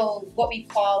what we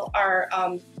call our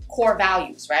core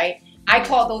values, right? I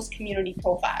call those community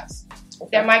profiles. Okay.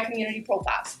 They're my community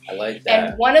profiles. I like that.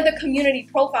 And one of the community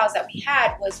profiles that we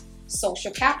had was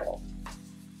social capital.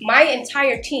 My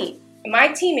entire team, my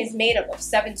team is made up of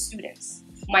 7 students,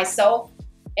 myself,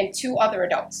 and 2 other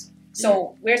adults.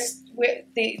 So we're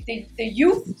the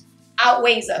youth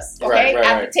outweighs us, okay,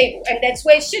 at the table, and that's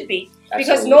where it should be.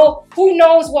 Because who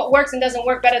knows what works and doesn't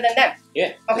work better than them?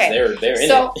 Yeah, okay. They're in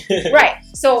it. Right.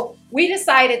 So we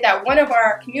decided that one of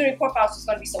our community profiles was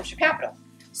going to be social capital.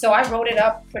 So I wrote it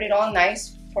up, put it all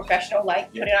nice, professional, put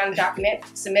it on a document,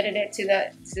 submitted it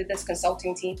to this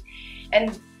consulting team,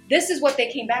 and this is what they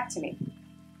came back to me.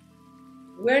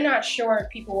 We're not sure if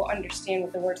people will understand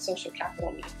what the word social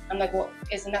capital means. I'm like, well,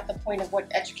 isn't that the point of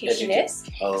what education is?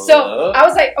 So I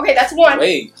was like, okay, that's one.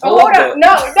 Wait, hold up.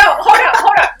 No,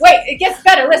 hold up. Wait, it gets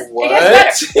better. Listen, it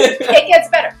gets better. It gets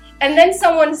better. And then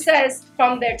someone says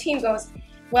from their team goes,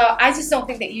 well, I just don't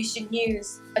think that you should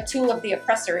use a tool of the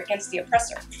oppressor against the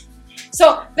oppressor.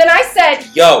 So then I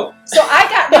said, yo. So I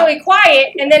got really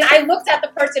quiet, and then I looked at the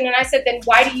person and I said, then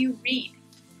why do you read?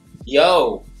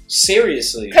 Yo.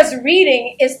 Seriously. Because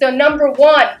reading is the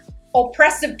 #1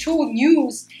 oppressive tool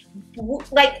used,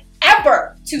 like,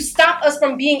 ever to stop us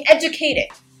from being educated.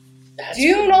 Do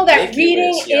you know that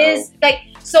reading is, like,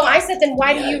 so I said, then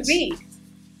why do you read?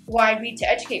 Well, I read to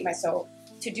educate myself.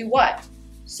 To do what?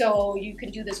 So you can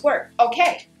do this work.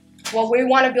 Okay. Well, we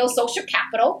want to build social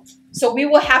capital, so we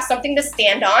will have something to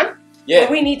stand on. Yeah.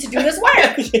 But we need to do this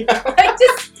work. Like,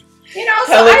 just... You know,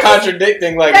 so hella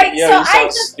contradicting, like yo, so you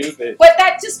sound stupid. But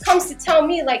that just comes to tell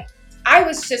me, like, I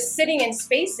was just sitting in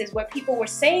spaces where people were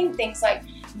saying things like,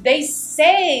 they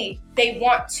say they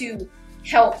want to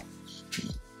help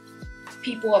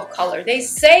people of color. They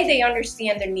say they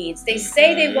understand their needs. They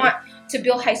say they want to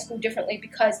build high school differently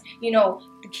because, you know,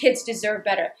 the kids deserve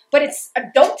better. But it's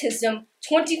adultism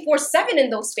 24/7 in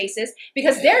those spaces,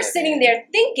 because they're sitting there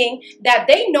thinking that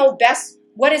they know best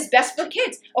what is best for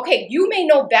kids. Okay, you may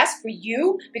know best for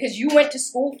you because you went to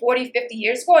school 40, 50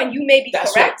 years ago, and you may be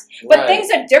correct. But things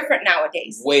are different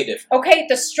nowadays. Way different. Okay,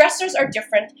 the stressors are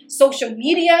different. Social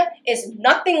media is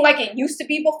nothing like it used to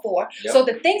be before. Yep. So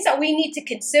the things that we need to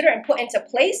consider and put into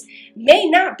place may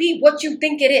not be what you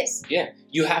think it is. Yeah,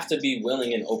 you have to be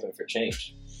willing and open for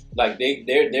change. Like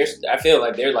they're I feel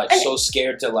like they're like so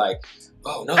scared to like,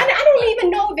 oh no. I don't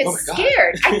even know if it's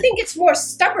scared. I think it's more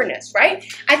stubbornness, right?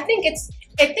 I think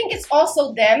it's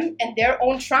also them and their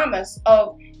own traumas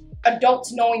of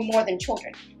adults knowing more than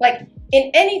children. Like,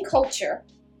 in any culture,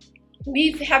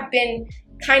 we have been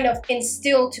kind of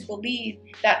instilled to believe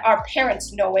that our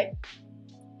parents know it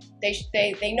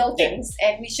They know things,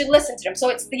 and we should listen to them. So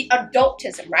it's the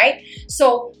adultism, right?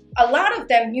 So a lot of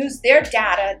them use their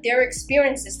data, their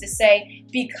experiences to say,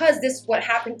 because this is what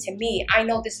happened to me, I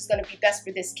know this is going to be best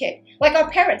for this kid. Like our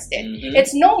parents did. Mm-hmm.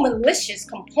 It's no malicious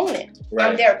component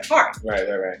on their part.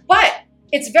 Right. But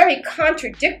it's very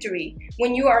contradictory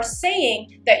when you are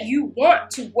saying that you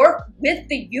want to work with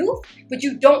the youth, but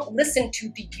you don't listen to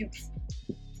the youth.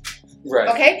 Right.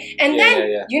 Okay? And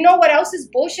then, you know what else is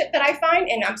bullshit that I find?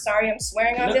 And I'm sorry I'm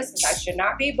swearing on this because I should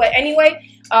not be. But anyway,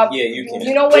 you can.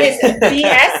 You know what is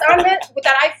BS on it? What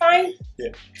that I find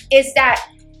is that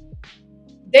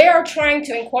they are trying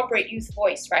to incorporate youth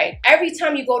voice, right? Every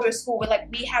time you go to a school, we're like,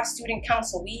 we have student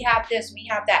council, we have this, we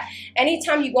have that.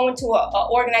 Anytime you go into an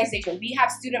organization, we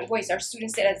have student voice, our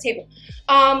students sit at the table.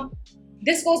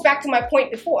 This goes back to my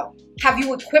point before. Have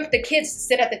you equipped the kids to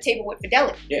sit at the table with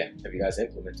fidelity? Yeah. Have you guys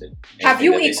implemented? Have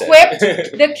you equipped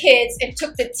the kids and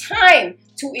took the time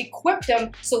to equip them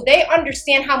so they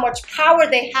understand how much power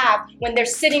they have when they're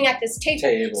sitting at this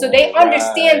table so they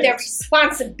understand their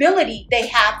responsibility they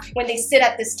have when they sit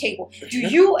at this table? Do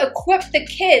you equip the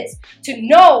kids to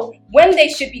know when they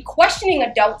should be questioning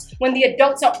adults when the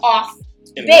adults are off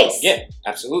base? Yeah,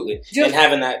 absolutely. And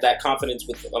having that confidence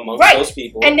with amongst those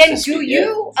people. And then do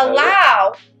you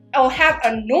allow or have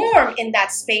a norm in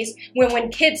that space when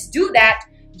kids do that,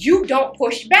 you don't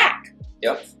push back?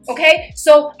 Yep. Okay?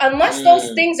 So unless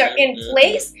those things are in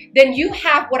place, then you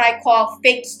have what I call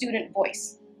fake student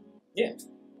voice. Yeah.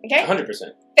 Okay? 100%.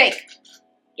 Fake.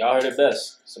 Y'all heard it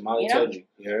best. Somali told you.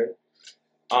 You heard?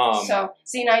 So,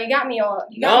 see, now you got me all...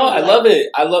 I love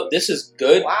it. This is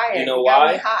good. Why? You know you why?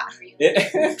 Got me hot.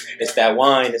 It's that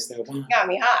wine. It's that wine. Got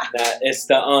me hot. It's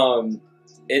the...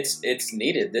 It's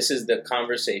needed. This is the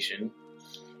conversation.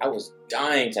 I was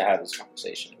dying to have this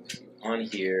conversation with you on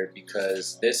here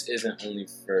because this isn't only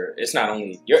for... It's not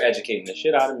only... You're educating the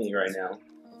shit out of me right now.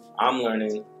 I'm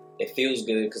learning. It feels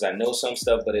good because I know some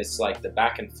stuff, but it's like the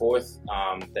back and forth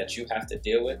that you have to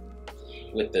deal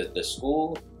with the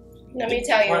school... Let me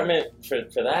tell you,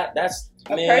 for that, that's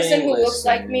a person who looks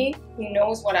like me, who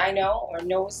knows what I know or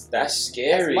knows that's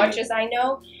scary as much as I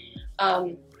know,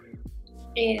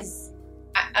 is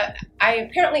I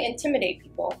apparently intimidate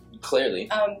people. Clearly,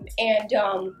 and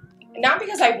not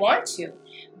because I want to,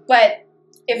 but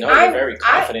if you're very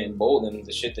confident and bold in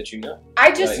the shit that you know.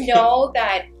 I just know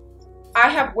that I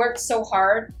have worked so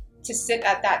hard to sit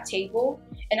at that table.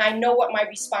 And I know what my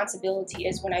responsibility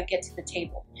is when I get to the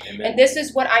table. Amen. And this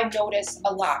is what I notice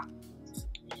a lot.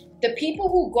 The people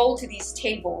who go to these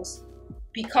tables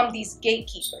become these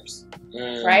gatekeepers,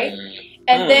 right?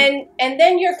 And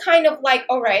then you're kind of like,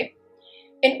 all right,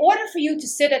 in order for you to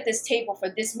sit at this table for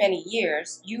this many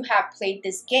years, you have played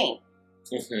this game.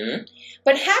 Mm-hmm.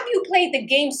 But have you played the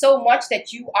game so much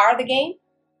that you are the game?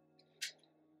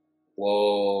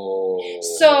 Whoa.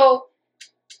 So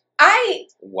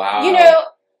you know,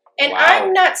 and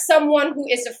I'm not someone who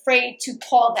is afraid to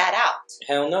call that out.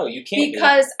 Hell no, you can't.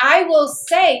 Because I will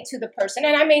say to the person,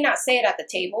 and I may not say it at the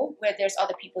table where there's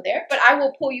other people there, but I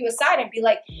will pull you aside and be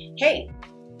like, hey,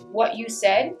 what you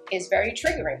said is very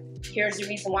triggering. Here's the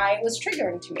reason why it was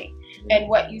triggering to me. And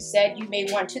what you said you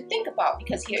may want to think about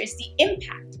because here is the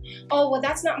impact. Oh, well,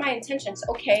 that's not my intentions.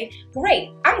 Okay, great.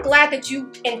 I'm glad that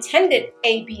you intended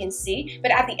A, B, and C,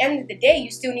 but at the end of the day, you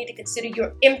still need to consider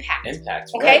your impact. Okay?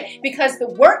 Right. Because the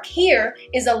work here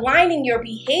is aligning your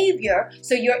behavior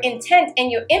so your intent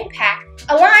and your impact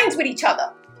aligns with each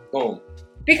other. Boom.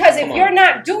 Because if you're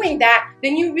not doing that,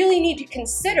 then you really need to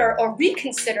consider or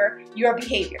reconsider your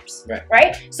behaviors,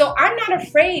 right? So I'm not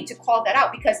afraid to call that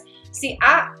out because, see,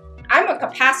 I'm a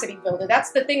capacity builder.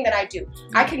 That's the thing that I do.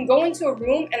 I can go into a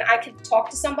room and I can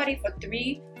talk to somebody for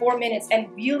 3-4 minutes and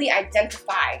really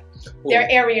identify their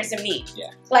areas of need. Yeah.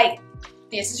 Like,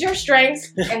 this is your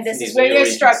strengths and this is where you're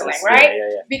struggling, right?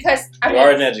 Yeah. Because you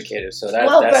are an educator, so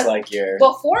that's like your...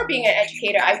 Before being an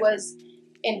educator, I was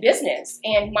in business,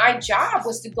 and my job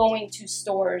was to go into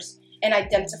stores and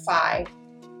identify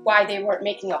why they weren't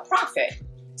making a profit.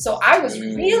 So I was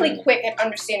really quick at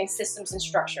understanding systems and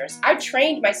structures. I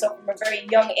trained myself from a very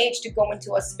young age to go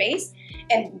into a space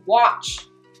and watch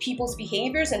people's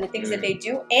behaviors and the things that they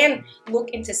do and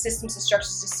look into systems and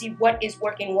structures to see what is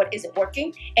working, what isn't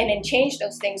working, and then change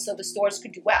those things so the stores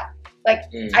could do well. Like,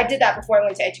 I did that before I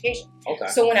went to education. Okay.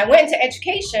 So when I went into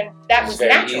education, that was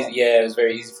natural. Easy. Yeah, it was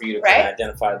very easy for you to kind of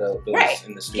identify those in the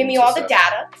students. Give me all the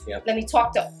data. Yep. Let me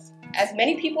talk to as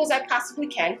many people as I possibly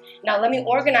can. Now let me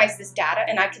organize this data,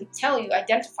 and I can tell you,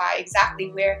 identify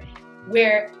exactly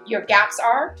where your gaps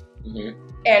are. Mm-hmm.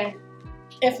 And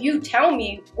if you tell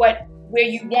me where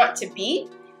you want to be,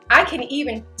 I can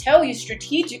even tell you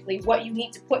strategically what you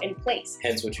need to put in place.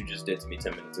 Hence what you just did to me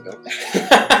 10 minutes ago.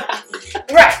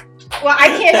 Right. Well, I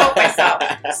can't help myself.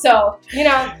 So, you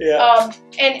know, Yeah.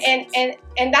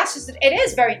 And that's just, it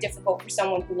is very difficult for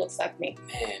someone who looks like me.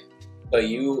 Man. But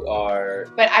you are...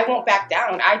 But I won't back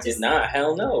down. I just... Did not.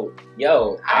 Hell no.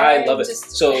 Yo, I love it.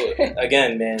 Just... So,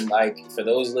 again, man, like, for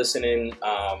those listening,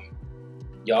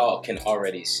 y'all can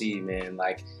already see, man,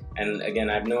 like, and again,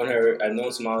 I've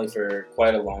known Somali for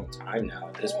quite a long time now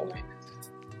at this point.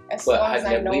 As long as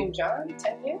I've known John,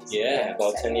 10 years? Yeah,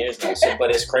 about 10 years now. So,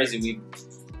 but it's crazy.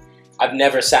 I've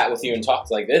never sat with you and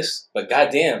talked like this, but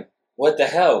goddamn, what the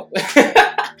hell?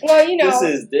 Well, you know,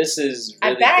 this is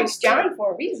really I bagged John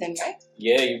for a reason, right?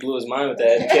 Yeah, you blew his mind with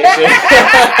that education.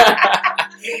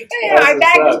 You know, I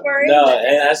bagged him for a reason. No,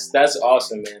 and that's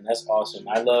awesome, man. That's awesome.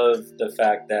 I love the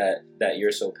fact that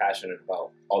you're so passionate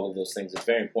about all of those things. It's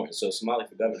very important. So, Somali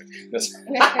for governor. They're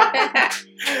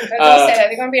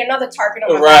going to be another target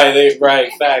on my back.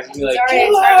 Right, facts. Be like,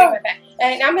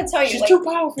 and I'm going to tell you, she's too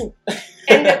powerful.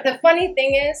 And the funny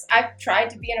thing is, I've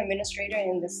tried to be an administrator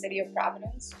in the city of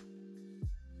Providence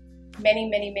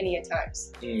many a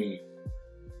times.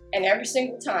 And every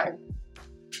single time,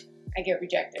 I get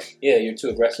rejected. Yeah, you're too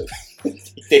aggressive.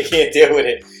 They can't deal with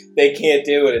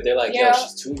it. They're like, yo,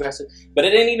 she's too aggressive. But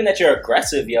it ain't even that you're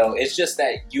aggressive, yo. It's just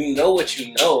that you know what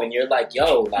you know, and you're like,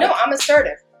 yo. Like, no, I'm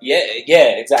assertive. Yeah,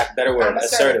 exactly. Better word.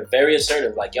 Assertive. Very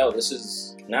assertive. Like, yo, this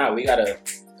is... Nah, we gotta...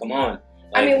 Come on.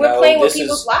 Like, I mean, we're playing with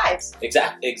people's lives.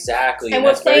 Exactly. And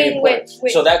we're playing with...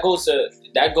 So that goes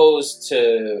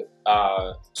to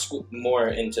school, more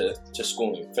into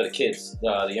schooling for the kids,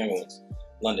 the younger ones.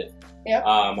 London.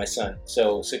 Yeah. My son.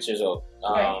 So 6 years old.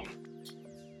 Right.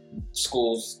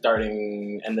 School's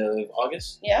starting end of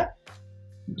August. Yeah.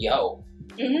 Yo.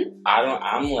 Mm-hmm.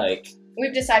 I'm like...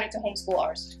 We've decided to homeschool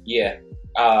ours. Yeah.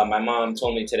 My mom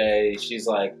told me today, she's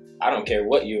like, I don't care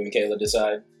what you and Kayla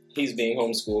decide. He's being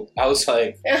homeschooled. I was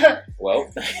like, well,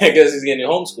 I guess he's getting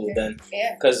homeschooled then.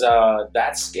 Yeah. Because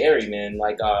that's scary, man.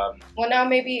 Like, well, now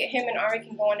maybe him and Ari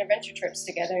can go on adventure trips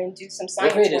together and do some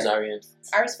science. What grade is Ari in?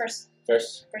 Ari's first.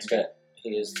 First grade.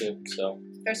 He is too. So.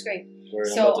 First grade.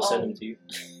 I'm about to send him to you.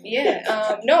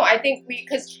 Yeah. No, I think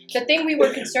because the thing we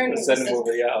were concerned with. Send him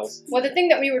over to your house. Well, the thing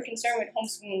that we were concerned with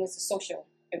homeschooling was the social,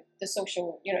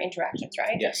 interactions,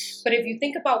 right? Yes. But if you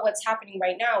think about what's happening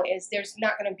right now, is there's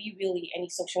not going to be really any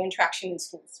social interaction in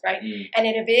schools, right? And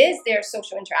if it is, there's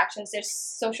social interactions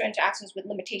with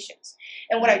limitations.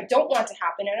 And what I don't want to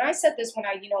happen, and I said this when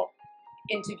I,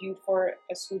 interviewed for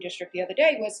a school district the other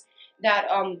day, was that,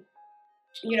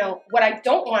 what I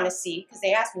don't want to see, because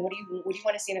they asked me, what do you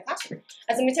want to see in a classroom?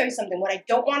 I said, let me tell you something. What I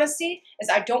don't want to see is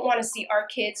I don't want to see our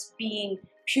kids being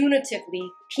punitively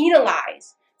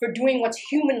penalized for doing what's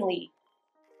humanly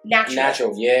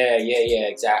natural. Yeah,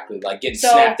 exactly. Like getting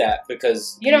snapped at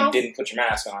because you didn't put your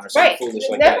mask on or something foolish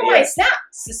like that. Never mind,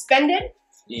 snapped, suspended,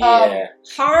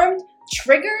 harmed,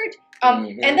 triggered,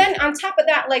 and then on top of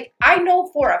that, like I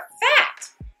know for a fact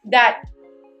that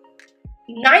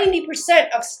 90%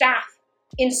 of staff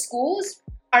in schools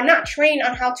are not trained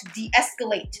on how to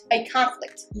de-escalate a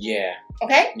conflict. Yeah.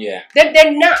 Okay? Yeah.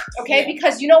 They're not, okay? Yeah.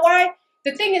 Because you know why?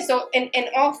 The thing is, though, in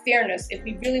all fairness, if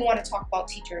we really want to talk about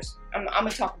teachers, I'm going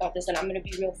to talk about this and I'm going to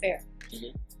be real fair.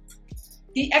 Mm-hmm.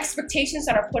 The expectations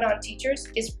that are put on teachers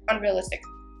is unrealistic.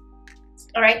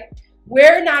 All right?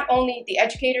 We're not only the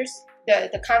educators,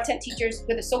 the content teachers,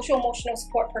 we're the social emotional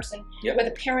support person, we're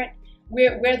the parent,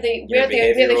 we're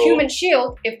the human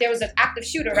shield if there was an active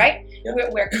shooter, right?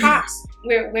 Yep. We're cops,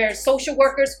 we're social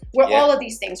workers, we're all of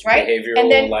these things, right? Behavioral,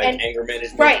 and anger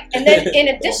management. Right. And then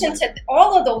in addition to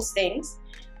all of those things,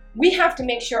 we have to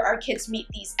make sure our kids meet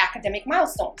these academic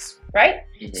milestones, right?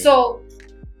 Mm-hmm. So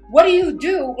what do you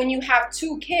do when you have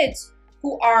two kids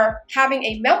who are having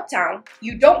a meltdown?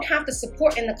 You don't have the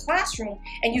support in the classroom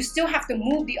and you still have to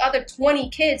move the other 20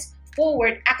 kids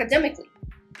forward academically.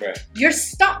 Right. You're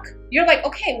stuck. You're like,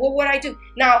 okay, well, what do I do?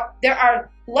 Now,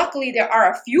 luckily, there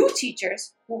are a few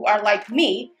teachers who are like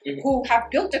me, who have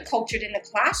built a culture in the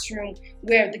classroom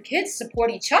where the kids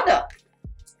support each other.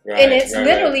 Right, and it's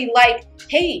literally like,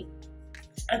 hey,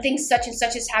 I think such and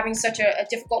such is having such a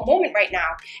difficult moment right now.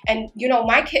 And,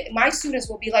 my students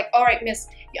will be like, all right, miss,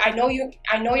 I know you're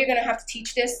going to have to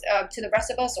teach this to the rest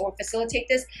of us or facilitate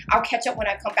this. I'll catch up when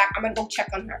I come back. I'm going to go check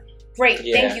on her. Great.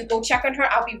 Thank you. Go check on her.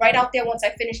 I'll be right out there once I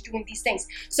finish doing these things.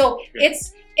 So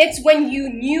it's when you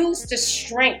use the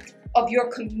strength of your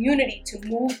community to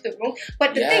move the room.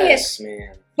 But the thing Yes, is,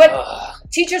 man. but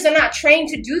teachers are not trained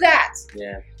to do that.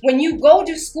 Yeah. When you go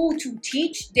to school to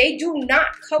teach, they do not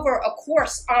cover a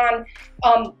course on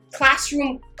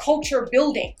classroom culture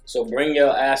building. So bring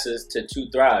your asses to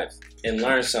 2THRIVE and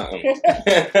learn something.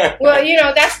 Well, you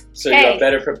know, that's so you're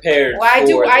better prepared. Well,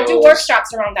 I do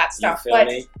workshops around that stuff, You feel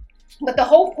me? But the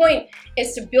whole point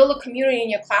is to build a community in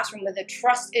your classroom where the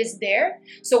trust is there.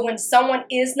 So when someone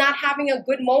is not having a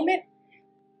good moment,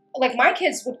 like my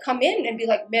kids would come in and be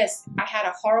like, Miss, I had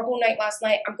a horrible night last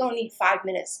night. I'm going to need 5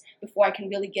 minutes before I can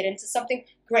really get into something.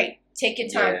 Great. Take your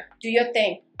time. Yeah. Do your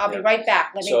thing. I'll be right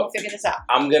back. Let me go figure this out.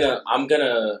 I'm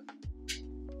gonna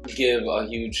give a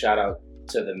huge shout out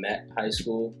to the Met High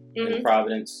School in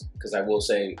Providence, because I will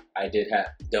say I did have,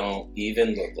 don't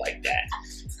even look like that.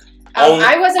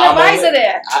 I was an advisor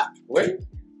there. Where?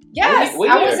 Yes, what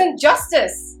I was in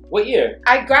Justice. What year?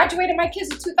 I graduated my kids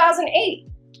in 2008.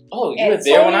 Oh, you were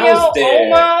there when I was there.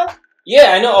 Oma,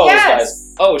 yeah, I know all yes. those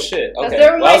guys. Oh shit. Okay. They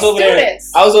were my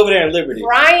students. I was over there in Liberty.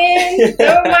 Brian, they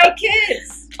were my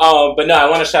kids. But no, I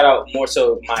want to shout out more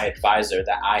so my advisor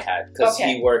that I had, because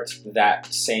he worked that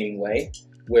same way,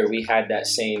 where we had that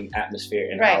same atmosphere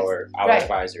in our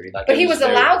advisory. Like, but he was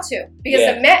allowed to,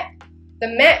 because the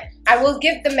Met, I will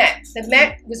give the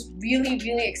Met was really,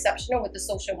 really exceptional with the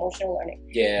social emotional learning.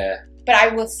 Yeah. But I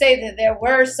will say that there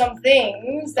were some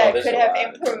things that could have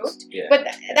improved. Yeah. But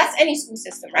that's any school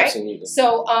system, right? Absolutely.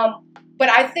 So, but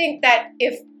I think that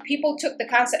if people took the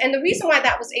concept, and the reason why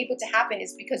that was able to happen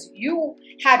is because you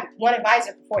had one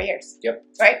advisor for 4 years. Yep.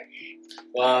 Right?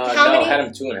 Well, I had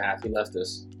him 2.5. He left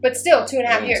us. But still,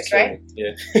 2.5 years, right?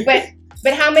 Yeah.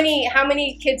 But how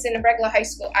many kids in a regular high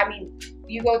school? I mean,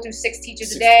 you go through 6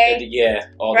 teachers a day. Yeah,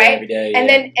 all day, every day. And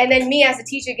then me as a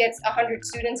teacher gets 100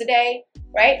 students a day,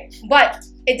 right? But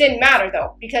it didn't matter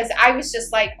though, because I was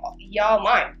just like, y'all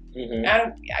mine.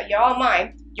 Y'all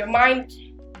mine. You're mine.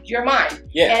 You're mine.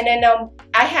 Yeah. And then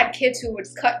I had kids who would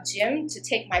cut gym to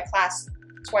take my class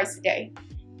twice a day.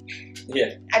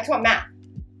 Yeah. I taught math.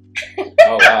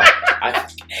 Oh wow. I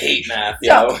hate math,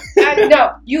 yo.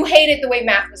 No, you hate it the way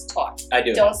math was taught. I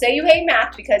do. Don't say you hate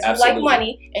math, because you like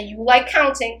money and you like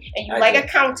counting and you like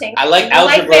accounting. I like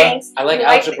algebra. I like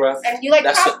algebra. And you like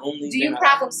That's the only do you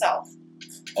problem solve?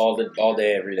 All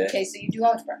day, every day. Okay, so you do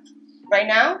algebra. Right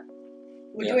now,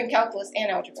 we're doing calculus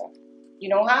and algebra. You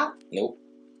know how? Nope.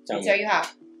 Let me tell you how.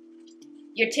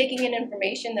 You're taking in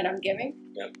information that I'm giving.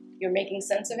 Yep. You're making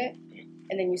sense of it,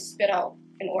 and then you spit out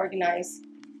an organized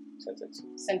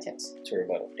sentence to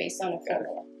rebuttal based on a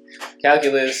formula.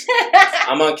 Calculus.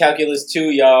 I'm on calculus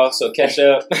 2, y'all, so catch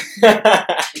up.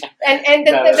 and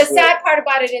the sad part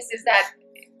about it is that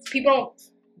people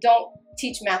don't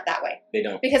teach math that way. They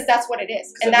don't. Because that's what it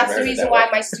is. And that's the reason why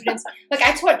my students, like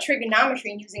I taught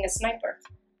trigonometry using a sniper.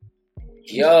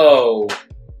 Yo,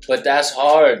 but that's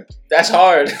hard. That's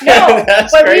hard. No,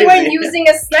 that's but crazy. We were using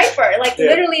a sniper. Like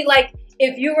literally, like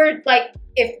if you were like,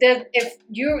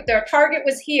 their target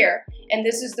was here and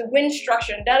this is the wind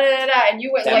structure and and you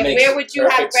were that like, where would you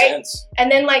have, right? Sense. And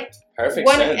then like perfect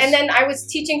sense. And then I was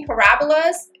teaching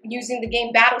parabolas using the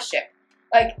game Battleship.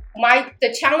 Like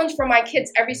the challenge for my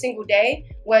kids every single day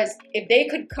was if they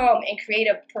could come and create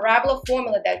a parabola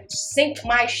formula that would sink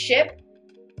my ship,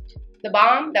 the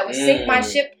bomb that would sink my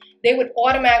ship, they would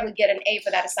automatically get an A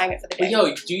for that assignment for the day. But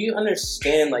yo, do you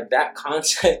understand like that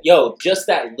concept? Yo, just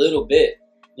that little bit.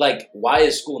 Like, why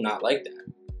is school not like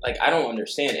that? Like, I don't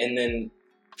understand. And then,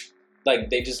 like,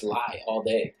 they just lie all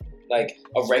day. Like,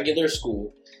 a regular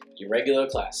school, your regular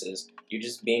classes, you're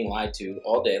just being lied to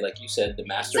all day. Like you said, the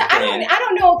master plan. I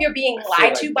don't know if you're being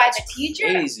lied to by the teacher.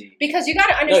 Crazy. Because you got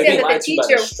to understand that the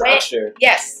teacher structure.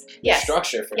 Yes. The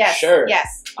structure for sure.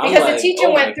 Yes. Because the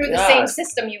teacher went through the same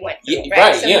system you went through,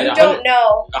 right? So you don't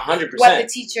know 100%. what the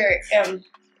teacher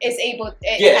is able.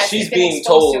 She's being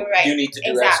told you need to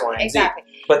do X, Y, and Z.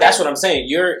 But that's what I'm saying.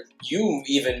 You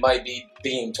even might be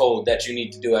being told that you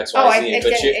need to do X, Y, Z.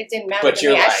 It didn't matter. But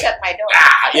you're like, I shut my door.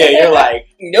 You're like,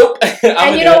 nope.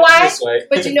 And you know why?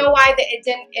 But you know why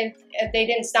they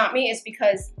didn't stop me is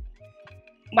because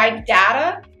my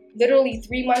data, literally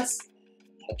 3 months,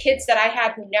 kids that I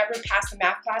had who never passed a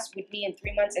math class with me in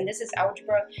 3 months, and this is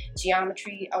algebra,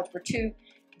 geometry, algebra 2,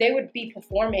 they would be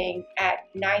performing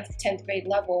at 9th, 10th grade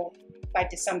level by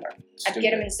December. I'd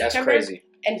get them in September. That's crazy.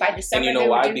 And by December, and you know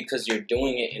why? Because you're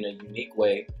doing it in a unique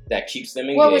way that keeps them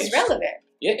engaged. Well, it's relevant.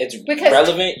 Yeah, it's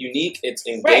relevant, unique, it's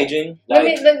engaging.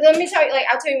 Right. Let me tell you,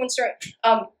 I'll tell you one story.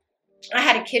 I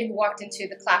had a kid who walked into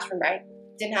the classroom, right?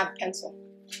 Didn't have a pencil.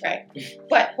 right?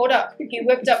 But hold up, he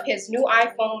whipped up his new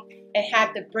iPhone and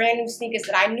had the brand new sneakers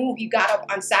that I knew he got up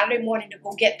on Saturday morning to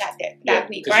go get that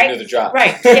week, right? You knew the drop.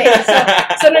 Right.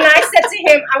 Yeah. So then I said to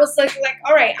him, I was like,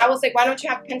 all right. I was like, why don't you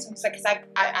have a pencil? He's like, because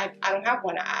I don't have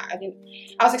one. I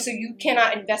was like, so you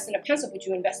cannot invest in a pencil, but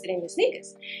you invested in your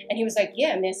sneakers. And he was like,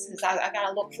 yeah, miss, I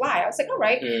gotta look fly. I was like, all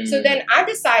right. So then I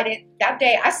decided that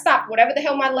day, I stopped whatever the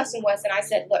hell my lesson was, and I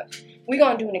said, look, we're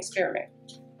gonna do an experiment.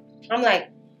 I'm like,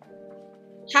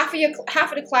 half of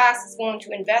the class is going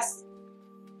to invest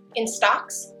in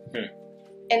stocks,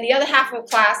 and the other half of the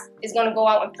class is going to go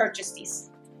out and purchase these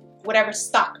whatever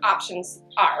stock options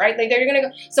are, right? Like they're going to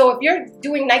go. So if you're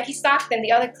doing Nike stock, then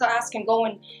the other class can go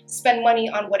and spend money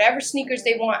on whatever sneakers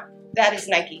they want. That is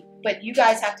Nike, but you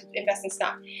guys have to invest in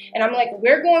stock. And I'm like,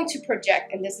 we're going to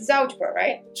project, and this is algebra,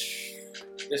 right?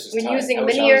 This is we're tight. using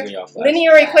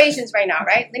linear equations right now,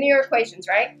 right? Linear equations,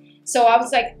 right? So I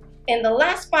was like, in the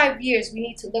last 5 years, we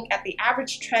need to look at the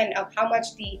average trend of how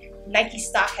much the Nike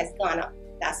stock has gone up.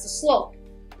 That's the slope,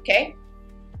 okay?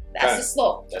 That's the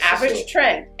slope. That's average the slope.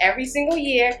 Trend. Every single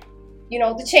year,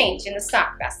 the change in the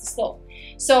stock. That's the slope.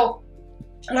 So,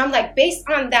 and I'm like, based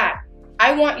on that,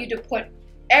 I want you to put,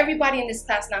 everybody in this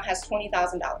class now has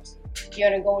 $20,000. You're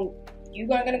gonna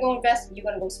go invest, you're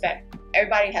gonna go spend.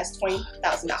 Everybody has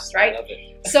 $20,000, right? Love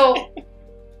it. So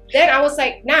then I was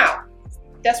like, now,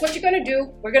 that's what you're going to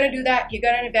do. We're going to do that. You're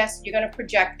going to invest. You're going to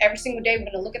project every single day. We're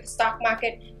going to look at the stock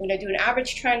market. We're going to do an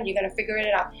average trend. You're going to figure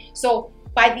it out. So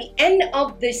by the end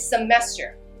of this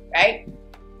semester, right,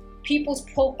 people's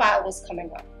profile was coming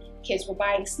up. Kids were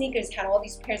buying sneakers, had all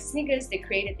these pairs of sneakers. They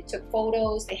took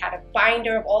photos. They had a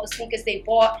binder of all the sneakers they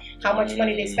bought, how much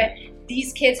money they spent.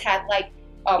 These kids had like,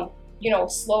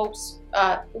 slopes,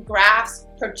 graphs,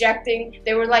 projecting.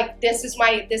 They were like, this is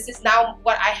now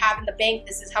what I have in the bank.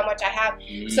 This is how much I have.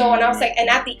 So, and I was like, and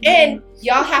at the end,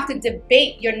 y'all have to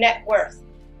debate your net worth.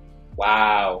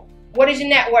 Wow. What is your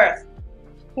net worth?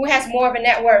 Who has more of a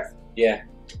net worth? Yeah.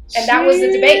 And that was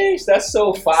the debate. That's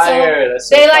so fire.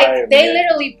 So they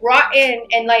literally brought in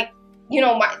and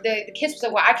the kids was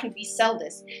like, well, I can resell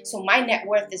this. So my net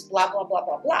worth is blah, blah, blah,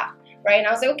 blah, blah. Right? And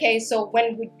I was like, okay, so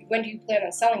when do you plan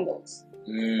on selling those?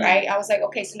 Right? I was like,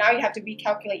 okay, so now you have to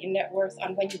recalculate your net worth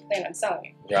on when you plan on selling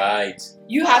it. Right.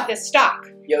 You have this stock.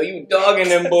 Yo, you dogging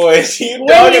them boys. You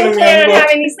when you plan on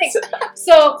having these things.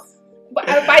 So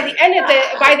by the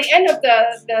end of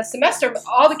the semester,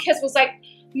 all the kids was like,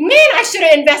 man, I should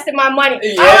have invested my money.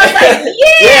 Yeah. I was like,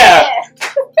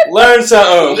 yeah. Learn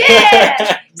something.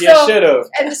 Yeah. You should have.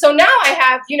 And so now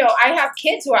I have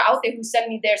kids who are out there who send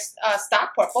me their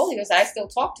stock portfolios that I still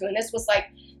talk to. And this was like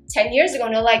 10 years ago.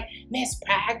 And they're like, Miss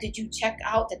Bragg, did you check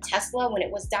out the Tesla when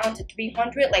it was down to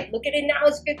 300? Like, look at it now,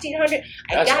 it's 1,500.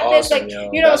 I got awesome, this.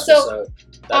 Like, that's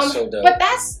so dope. But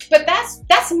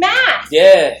that's math.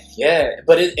 Yeah.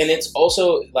 But it's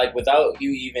also like, without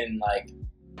you even like,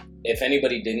 if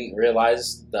anybody didn't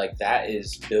realize, like, that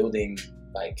is building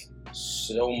like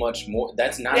so much more.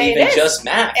 That's not even just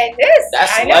math. It is.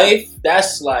 That's life.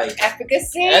 That's like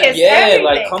efficacy. Everything.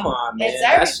 Like, come on, man. It's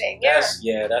everything.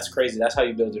 That's crazy. That's how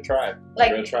you build a tribe.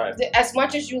 Like, a real tribe. As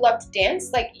much as you love to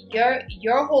dance, like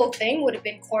your whole thing would have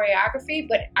been choreography,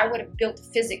 but I would have built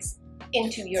physics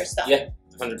into your stuff. Yeah,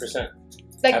 100%.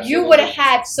 Like, absolutely. You would have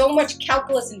had so much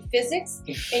calculus and physics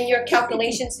in your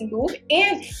calculations and move,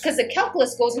 and because the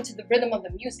calculus goes into the rhythm of the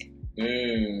music.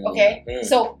 Okay,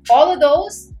 so all of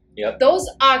those, those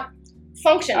are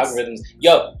functions. Algorithms.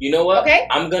 Yo, you know what? Okay,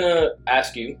 I'm gonna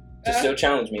ask you to still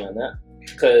challenge me on that,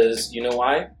 because you know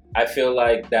why? I feel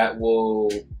like that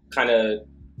will kind of,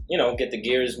 get the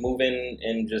gears moving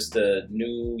in just a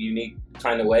new, unique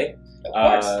kind of way. Of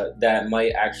course. That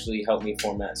might actually help me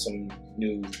format some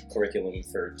new curriculum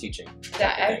for teaching.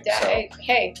 Hey,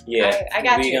 yeah, I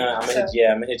got you. I'm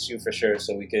gonna hit you for sure,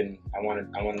 so we can. I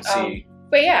want to see.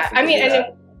 But yeah, I mean, and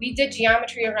then we did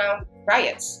geometry around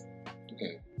riots.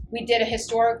 Mm-hmm. We did a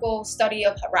historical study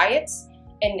of riots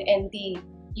and the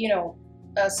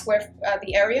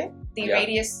the area, the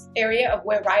radius area of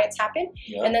where riots happened,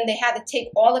 and then they had to take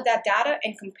all of that data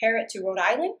and compare it to Rhode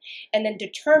Island, and then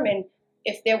determine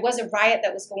if there was a riot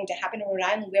that was going to happen in Rhode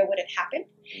Island, where would it happen?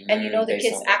 And the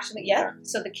kids actually,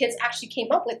 so the kids actually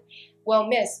came up with, well,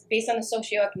 miss, based on the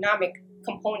socioeconomic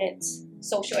components,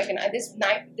 this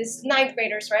is ninth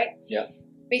graders, right? Yeah.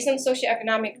 Based on the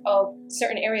socioeconomic of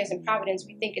certain areas in Providence,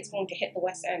 we think it's going to hit the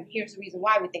West End. Here's the reason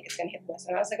why we think it's going to hit the West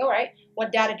End. I was like, all right,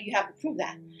 what data do you have to prove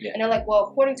that? Yeah. And they're like, well,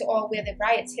 according to all where the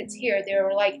riots hits here, there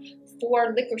were like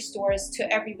 4 liquor stores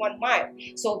to every 1 mile.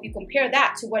 So if you compare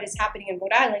that to what is happening in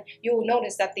Rhode Island, you will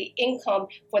notice that the income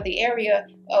for the area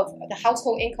of the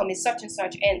household income is such and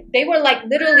such. And they were like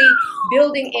literally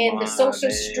building in the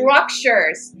social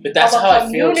structures but that's of how a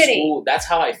community. I feel school. That's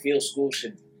how I feel school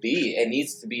should be. It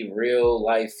needs to be real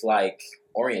life, like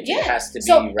oriented. Yeah. It has to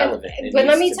be relevant. But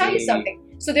let me tell you something.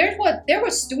 So there were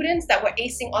students that were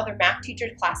acing other math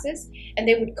teachers' classes, and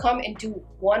they would come and do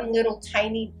one little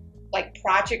tiny like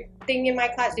project thing in my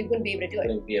class. They wouldn't be able to do it.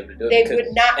 Wouldn't be able to do it. They would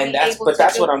not be able to do it. But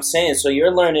that's what I'm saying. So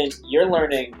you're learning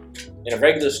in a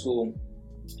regular school.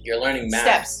 You're learning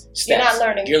math. Steps. You're not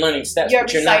learning. You're learning steps,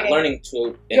 but you're reciting. not learning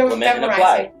to implement and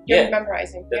apply. You're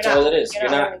memorizing. That's all it is.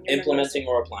 You're not implementing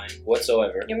or applying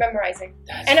whatsoever. You're memorizing.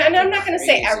 And I'm not going to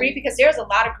say every, because there's a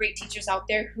lot of great teachers out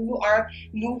there who are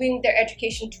moving their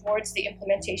education towards the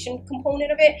implementation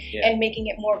component of it and making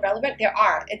it more relevant.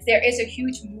 There is a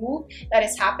huge move that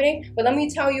is happening. But let me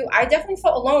tell you, I definitely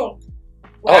felt alone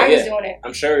when I was doing it.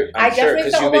 I'm sure,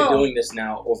 because you've been doing this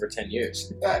now over 10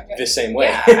 years, the same way.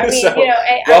 Yeah, I mean, so,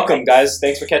 welcome, guys.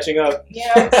 Thanks for catching up.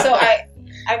 So I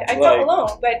felt alone.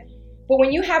 But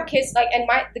when you have kids and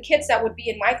the kids that would be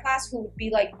in my class who would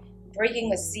be like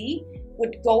breaking a C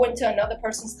would go into another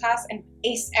person's class and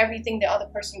ace everything the other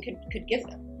person could give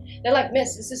them. They're like,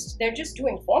 Miss, they're just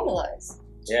doing formulas.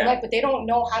 Yeah. But they don't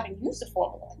know how to use the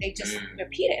formula. They just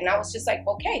repeat it. And I was just like,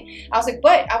 okay. I was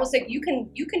like, you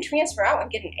can transfer out and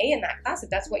get an A in that class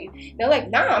if that's what you. They're like,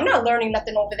 nah, I'm not learning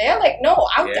nothing over there. Like, no,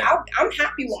 I'm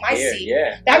happy with my C.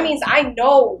 Yeah. That means I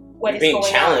know what is going on.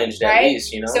 Being challenged at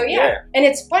least, you know. So and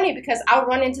it's funny because I'll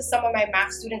run into some of my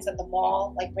math students at the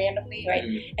mall like randomly, right?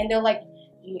 And they're like,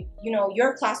 you know,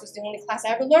 your class was the only class I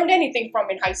ever learned anything from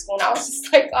in high school. And I was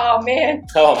just like, oh man,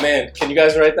 can you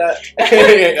guys write that?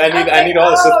 I need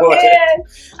all the support. Man.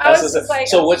 I was just like,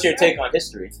 so what's your take on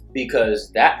history?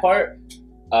 Because that part,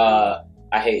 I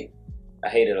hate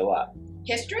it a lot.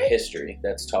 History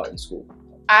that's taught in school.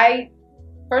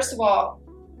 First of all,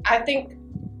 I think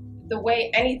the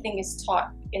way anything is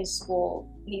taught in school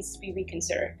needs to be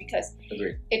reconsidered, because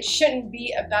it shouldn't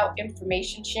be about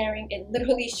information sharing. It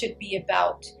literally should be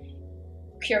about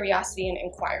curiosity and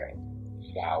inquiring.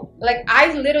 Wow. Like,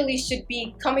 I literally should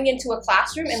be coming into a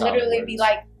classroom and literally be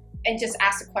like, and just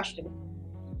ask a question.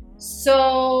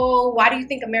 So why do you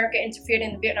think America interfered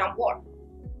in the Vietnam War?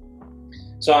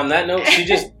 So on that note, she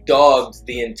just dogged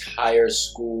the entire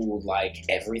school, like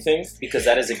everything, because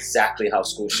that is exactly how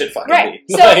school should fucking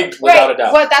be. So, without a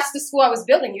doubt. Well, that's the school I was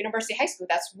building, University High School.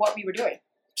 That's what we were doing.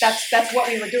 That's what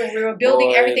we were doing. We were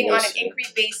building everything on an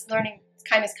inquiry-based learning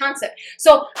kind of concept.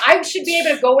 So I should be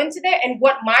able to go into there, and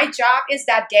what my job is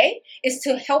that day is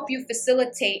to help you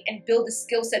facilitate and build the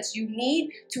skill sets you need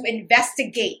to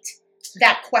investigate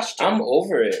that question. I'm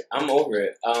over it.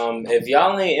 If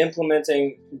y'all ain't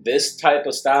implementing this type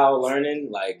of style learning,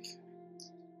 like,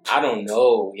 I don't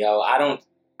know, yo. I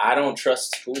don't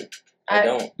trust school. I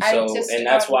don't. And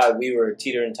that's why we were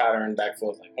teetering, tottering back and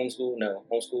forth, like homeschool, no,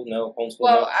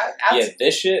 no.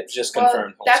 This shit just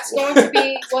confirmed homeschool. That's going to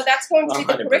be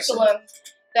the curriculum.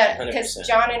 Because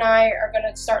John and I are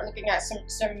going to start looking at some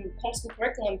homeschool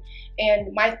curriculum.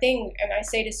 And my thing, and I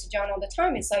say this to John all the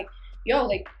time, it's like, yo,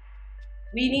 like,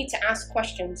 we need to ask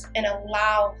questions and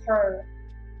allow her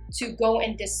to go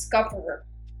and discover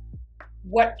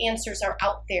what answers are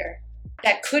out there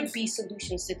that could be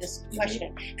solutions to this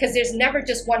question. Because there's never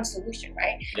just one solution,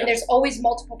 right? Yep. And there's always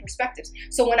multiple perspectives.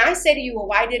 So when I say to you, well,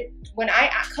 when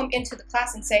I come into the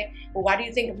class and say, well, why do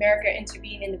you think America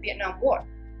intervened in the Vietnam War,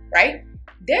 right?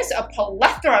 There's a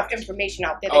plethora of information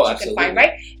out there that you can find,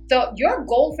 right? So your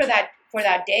goal for that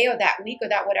day or that week or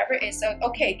that whatever is,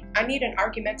 okay, I need an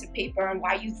argumentative paper on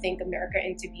why you think America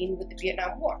intervened with the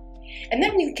Vietnam War. And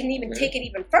then you can even take it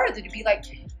even further to be like,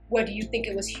 what do you think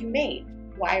it was humane?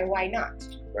 Why or why not?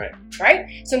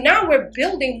 Right? So now we're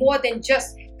building more than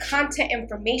just content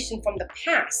information from the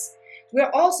past.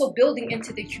 We're also building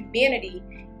into the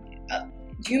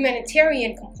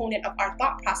humanitarian component of our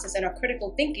thought process and our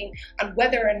critical thinking on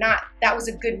whether or not that was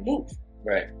a good move.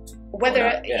 Right.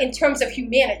 Whether in terms of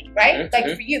humanity, right? Like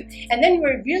for you. And then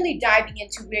we're really diving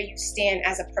into where you stand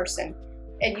as a person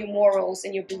and your morals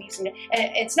and your beliefs. And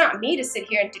it's not me to sit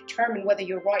here and determine whether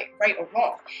you're right or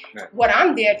wrong. Right. What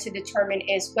I'm there to determine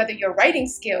is whether your writing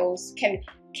skills can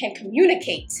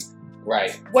communicate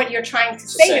what you're trying to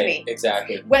say to me.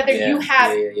 Exactly. Whether you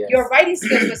have your writing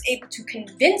skills was able to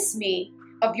convince me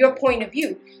of your point of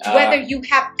view. Whether you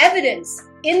have evidence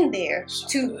in there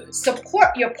to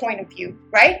support your point of view,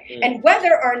 right? And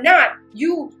whether or not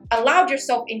you allowed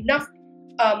yourself enough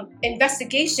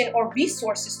investigation or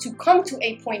resources to come to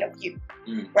a point of view,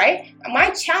 right? My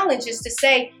challenge is to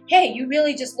say, hey, you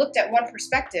really just looked at one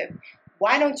perspective.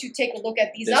 Why don't you take a look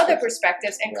at these other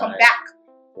perspectives and come back?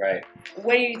 Right.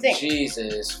 What do you think?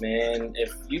 Jesus, man.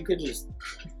 If you could just...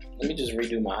 Let me just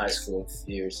redo my high school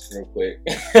years real quick.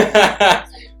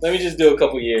 Let me just do a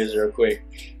couple years real quick.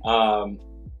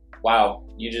 Wow,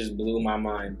 you just blew my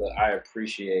mind, but I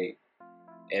appreciate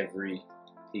every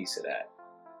piece of that.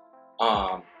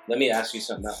 Let me ask you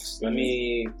something else.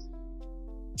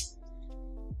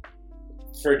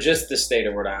 For just the state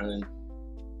of Rhode Island,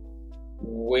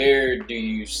 where do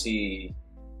you see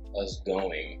us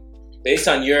going? Based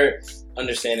on your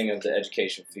understanding of the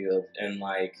education field and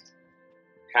like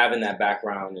having that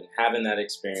background and having that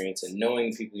experience and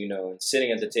knowing people you know and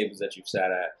sitting at the tables that you've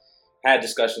sat at, had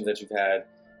discussions that you've had,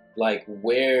 like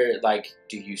where, like,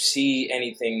 do you see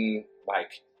anything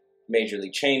like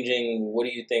majorly changing? What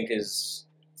do you think is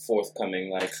forthcoming?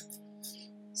 Like,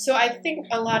 so I think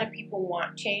a lot of people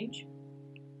want change,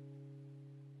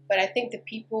 but I think the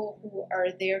people who are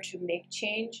there to make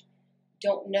change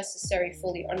don't necessarily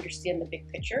fully understand the big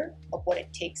picture of what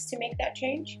it takes to make that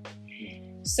change.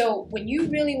 So when you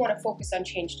really want to focus on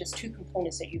change, there's two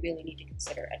components that you really need to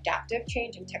consider: adaptive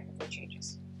change and technical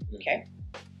changes. Okay?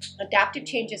 Adaptive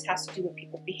changes has to do with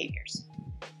people's behaviors,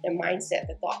 their mindset,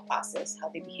 their thought process, how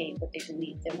they behave, what they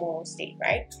believe, their moral state,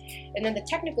 right? And then the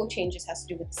technical changes has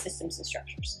to do with the systems and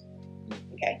structures.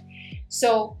 Okay?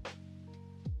 So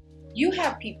you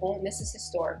have people, and this is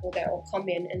historical, that will come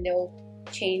in and they'll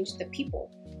change the people,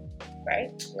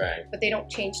 right? Right. But they don't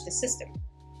change the system.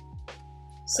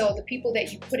 So the people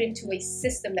that you put into a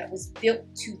system that was built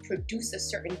to produce a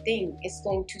certain thing is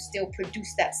going to still produce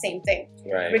that same thing,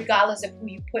 right, regardless of who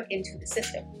you put into the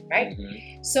system, right?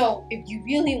 So if you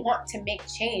really want to make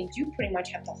change, you pretty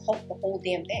much have to halt the whole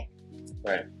damn thing.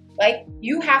 Right. Like,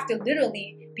 you have to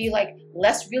literally be like,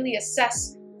 let's really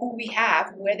assess who we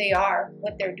have, where they are,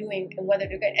 what they're doing, and whether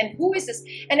they're good, and who is this,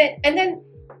 and then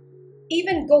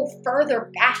even go further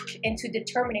back into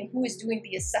determining who is doing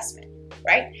the assessment,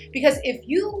 right? Because if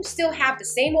you still have the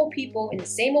same old people in the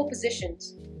same old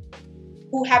positions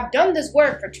who have done this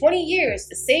work for 20 years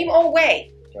the same old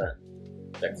way, right,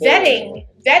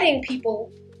 vetting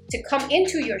people to come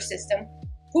into your system,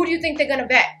 who do you think they're going to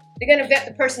vet? They're going to vet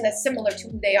the person that's similar to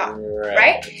who they are,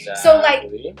 right? Exactly. So like,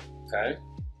 okay.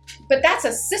 But that's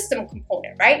a system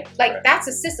component, right? Like, that's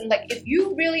a system. Like, if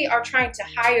you really are trying to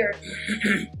hire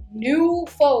new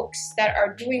folks that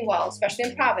are doing well, especially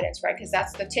in Providence, right? Because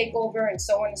that's the takeover and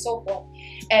so on and so forth.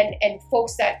 And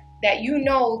folks that you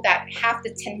know that have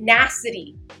the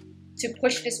tenacity to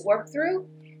push this work through,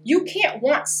 you can't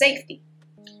want safety.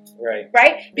 Right.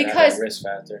 Right? Because risk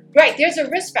factor. Right, there's a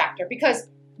risk factor, because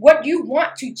what you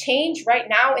want to change right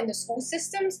now in the school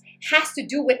systems has to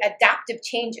do with adaptive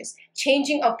changes,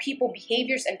 changing of people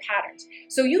behaviors and patterns.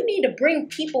 So you need to bring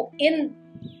people in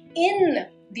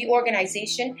the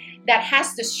organization that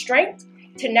has the strength,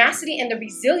 tenacity, and the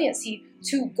resiliency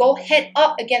to go head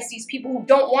up against these people who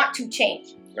don't want to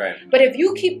change. Right. But if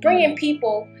you keep bringing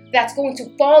people that's going to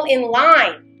fall in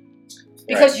line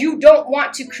because you don't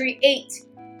want to create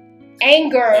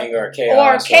anger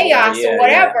chaos or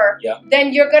whatever,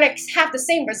 then you're going to have the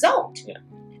same result. Yeah.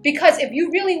 Because if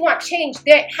you really want change,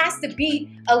 there has to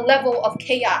be a level of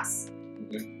chaos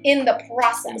in the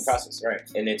process. In the process, right.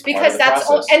 And it's because part of the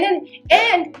process.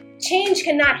 And change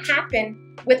cannot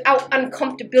happen without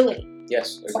uncomfortability.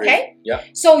 Yes. Agreed. Okay? Yeah.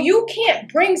 So you can't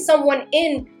bring someone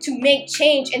in to make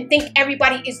change and think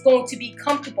everybody is going to be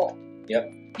comfortable.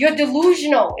 Yep. You're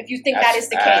delusional if you think that is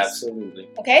the case. Absolutely.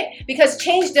 Okay? Because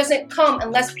change doesn't come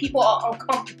unless people are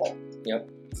uncomfortable. Yep.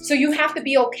 So you have to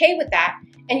be okay with that,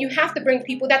 and you have to bring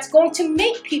people that's going to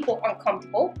make people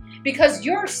uncomfortable, because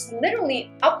you're literally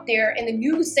up there in the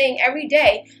news saying every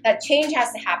day that change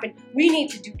has to happen. We need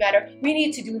to do better. We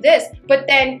need to do this. But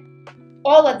then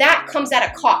all of that comes at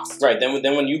a cost. Right. Then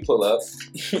when you pull up,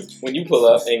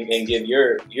 and give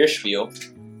your spiel,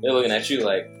 they're looking at you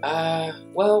like,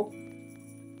 well,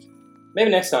 maybe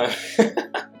next time.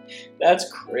 That's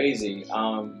crazy.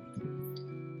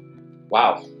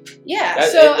 Wow. Yeah.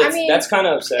 That's kind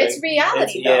of upsetting. It's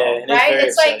reality, though, right?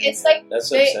 It's like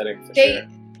that's upsetting for sure.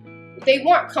 They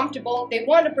weren't comfortable. They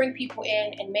want to bring people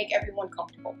in and make everyone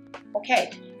comfortable.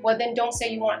 Okay. Well, then don't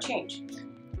say you want change.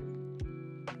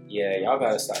 Yeah, y'all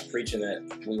gotta stop preaching that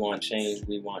we want change.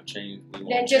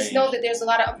 Then just know that there's a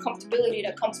lot of uncomfortability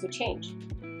that comes with change,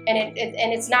 and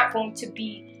it's not going to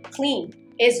be clean.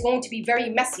 It's going to be very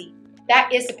messy.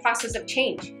 That is the process of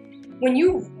change. When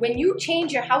you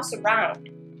change your house around,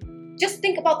 just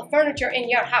think about the furniture in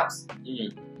your house.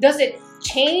 Does it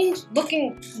change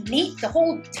looking neat the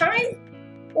whole time?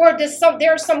 Or there's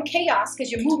some chaos because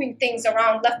you're moving things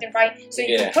around left and right so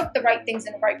you can put the right things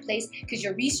in the right place because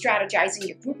you're re-strategizing,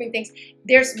 you're grouping things.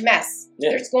 There's mess.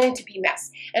 There's going to be mess.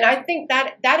 And I think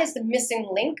that is the missing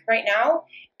link right now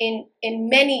in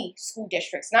many school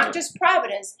districts, not just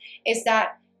Providence, is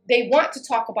that they want to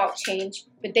talk about change,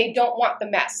 but they don't want the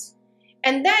mess.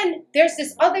 And then there's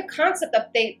this other concept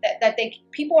of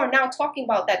people are now talking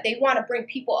about that they want to bring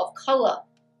people of color.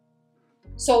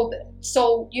 So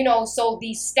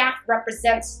the staff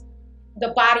represents the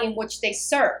body in which they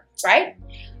serve, right?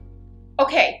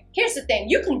 Okay, here's the thing.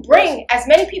 You can bring as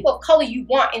many people of color you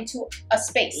want into a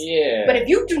space. Yeah. But if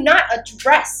you do not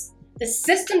address the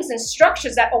systems and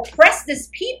structures that oppress these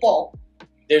people,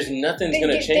 there's nothing's going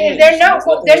to change. They're not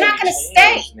going to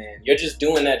stay. Man. You're just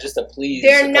doing that just to please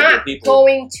They're a couple not of people.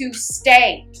 going to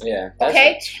stay. Yeah.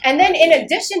 Okay? And then in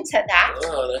addition to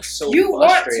that, that's so you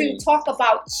want frustrating. to talk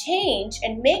about change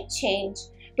and make change,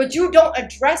 but you don't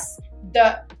address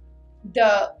the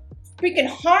freaking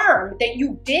harm that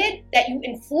you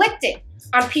inflicted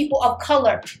on people of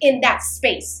color in that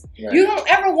space. Right. You don't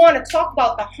ever want to talk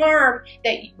about the harm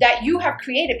that you have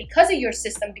created because of your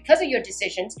system, because of your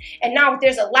decisions, and now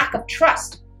there's a lack of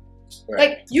trust. Right.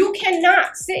 Like, you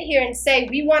cannot sit here and say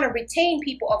we want to retain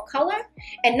people of color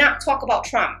and not talk about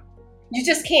trauma. You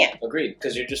just can't. Agreed,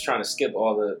 because you're just trying to skip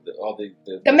all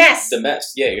the mess. The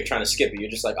mess. Yeah, you're trying to skip it. You're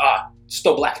just like, just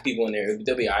throw black people in there.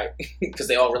 They'll be all right because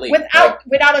they all relate.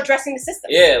 Without addressing the system.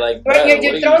 Yeah, like right.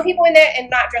 You're throwing people in there and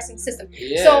not addressing the system.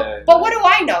 Yeah. So, but what do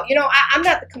I know? I'm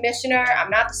not the commissioner. I'm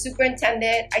not the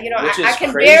superintendent. Which is I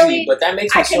can crazy, barely. But that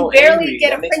makes me so I can barely angry.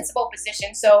 get a principal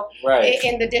position. So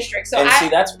in the district. So see,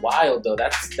 that's wild though.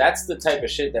 That's the type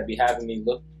of shit that be having me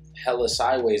look hella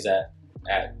sideways at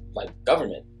like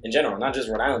government in general, not just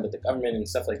Rhode Island, but the government and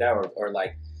stuff like that, or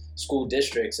like school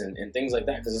districts and things like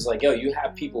that. Because it's like, you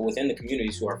have people within the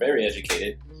communities who are very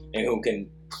educated and who can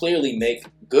clearly make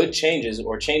good changes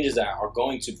or changes that are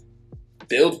going to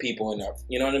build people in,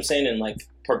 you know what I'm saying, and like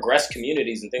progress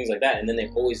communities and things like that. And then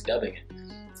they're always dubbing it.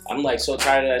 I'm like so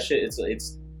tired of that shit. That's like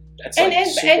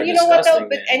super you know what though,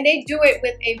 and they do it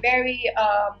with a very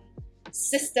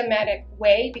systematic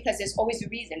way because there's always a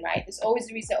reason, right? There's always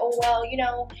a reason. Oh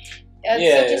well, such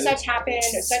and such happened,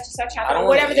 or such and such happened,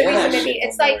 whatever the reason may be.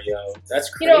 It's like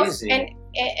that's crazy. And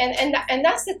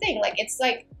that's the thing. Like it's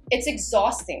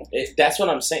exhausting. That's what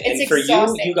I'm saying. It's and for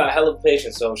exhausting. you got hella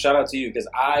patience. So shout out to you because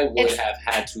I would have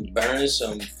had to burn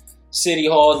some City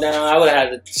Hall down. I would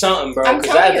have had something, bro.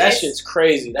 Because that shit's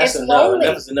crazy. That's enough.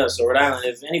 Enough is enough. So Rhode Island,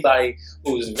 if anybody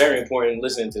who is very important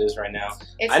listening to this right now,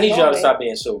 I need y'all to stop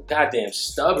being so goddamn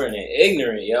stubborn and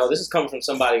ignorant, yo. This is coming from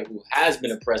somebody who has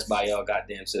been oppressed by y'all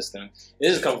goddamn system.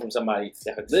 This is coming from somebody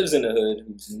that lives in the hood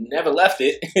who's never left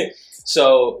it.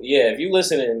 So yeah, if you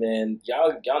listening, man,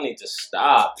 y'all need to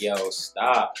stop,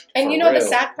 stop. And the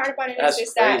sad part about it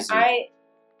is crazy. that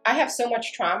I have so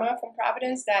much trauma from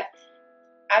Providence that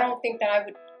I don't think that I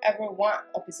would ever want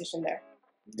a position there.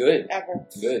 Good. Ever.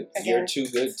 Good. Again. You're too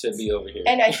good to be over here.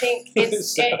 And I think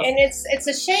it's it's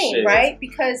a shame, Shit. Right?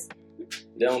 Because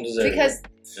they don't deserve it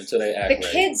until they act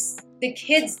right. The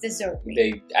kids deserve me.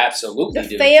 They absolutely The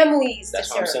do. families That's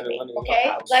why I'm deserve sending me. money to Okay?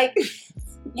 my house. Like,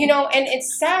 and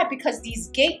it's sad because these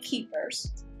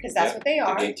gatekeepers, because that's what they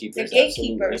are. The gatekeepers,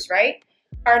 absolutely. Right?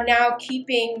 Are now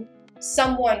keeping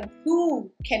someone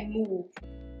who can move.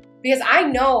 Because I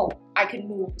know I can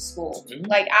move to school. Mm-hmm.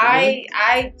 Like I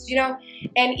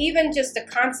and even just the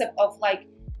concept of like,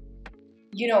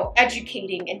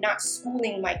 educating and not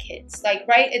schooling my kids. Like,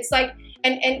 right? It's like,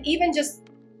 and even just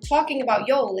talking about,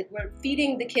 like we're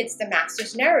feeding the kids the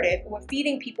master's narrative. We're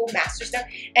feeding people master's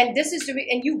narrative. And this is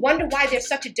and you wonder why there's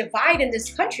such a divide in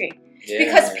this country. Yeah.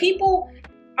 Because people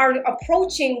are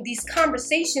approaching these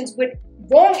conversations with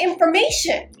wrong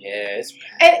information. Yeah, it's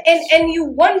bad. And you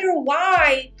wonder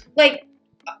why, like,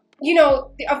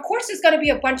 of course there's going to be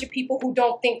a bunch of people who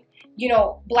don't think,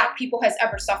 Black people has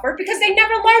ever suffered because they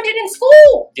never learned it in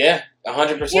school. Yeah,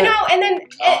 100%. And then,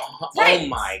 right. Oh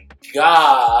my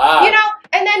God.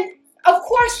 And then, of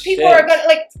course, people are going to,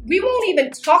 like, we won't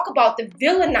even talk about the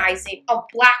villainizing of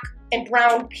Black and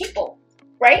brown people,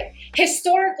 right?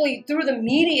 Historically, through the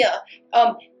media,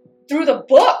 through the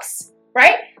books,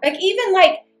 right? Like, even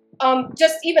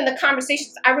just even the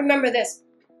conversations. I remember this.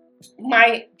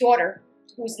 My daughter,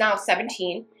 who's now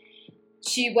 17,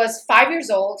 she was 5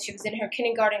 years old. She was in her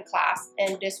kindergarten class,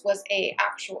 and this was a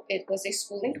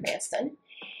school in Cranston.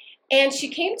 And she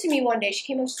came to me one day. She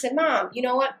came and she said, "Mom, you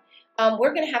know what?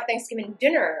 We're gonna have Thanksgiving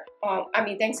dinner.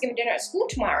 Thanksgiving dinner at school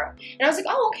tomorrow." And I was like,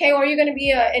 "Oh, okay. Well, are you gonna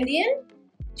be Indian?"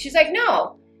 She's like,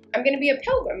 "No." I'm going to be a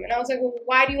pilgrim. And I was like, well,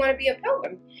 why do you want to be a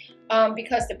pilgrim?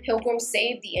 Because the pilgrims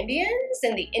saved the Indians,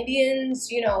 and the Indians,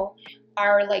 you know,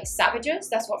 are like savages.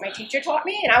 That's what my teacher taught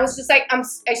me. And I was just like,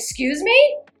 excuse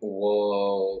me?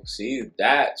 Whoa, see,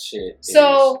 that shit is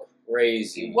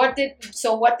crazy. What did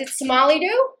Somali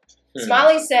do?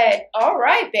 Somali said, all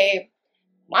right, babe,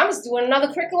 Mama's doing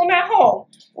another curriculum at home.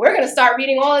 We're going to start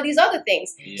reading all of these other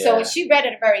things. Yeah. So she read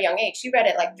at a very young age. She read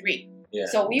at like 3. Yeah.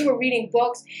 So we were reading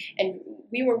books, and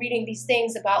we were reading these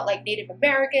things about like Native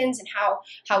Americans and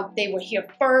how they were here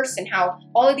first, and how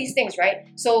all of these things, right?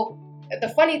 So the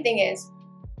funny thing is,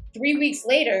 3 weeks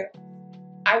later,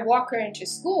 I walk her into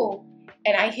school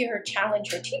and I hear her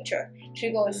challenge her teacher.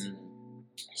 She goes,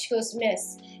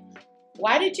 Miss,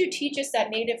 why did you teach us that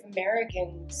Native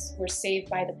Americans were saved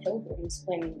by the Pilgrims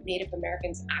when Native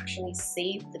Americans actually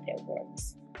saved the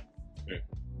Pilgrims?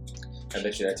 I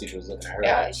bet you that teacher was looking at her.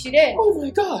 Yeah, like, she did. Oh my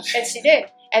gosh. And she did.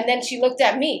 And then she looked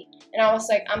at me, and I was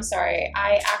like, I'm sorry,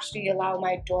 I actually allow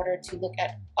my daughter to look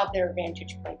at other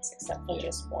vantage points except for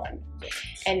just one.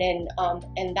 And then,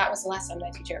 and that was the last time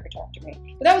that teacher ever talked to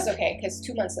me. But that was okay, because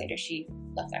 2 months later, she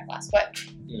left that class. But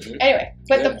anyway,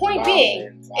 but the point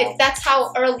being, if that's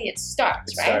how early it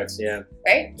starts, right? It starts, yeah.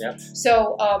 Right? Yeah.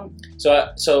 So,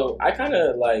 So I kind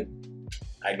of like,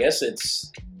 I guess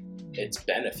it's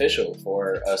beneficial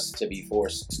for us to be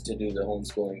forced to do the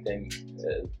homeschooling thing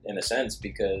in a sense,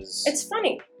 because it's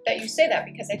funny that you say that,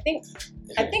 because I think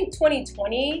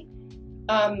 2020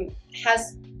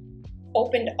 has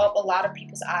opened up a lot of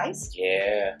people's eyes.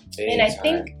 Yeah. And I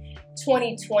think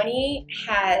 2020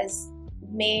 has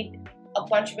made a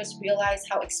bunch of us realize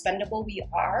how expendable we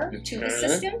are to the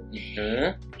system.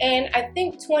 And I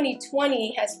think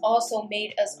 2020 has also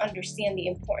made us understand the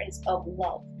importance of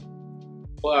love.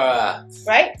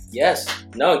 Right? Yes.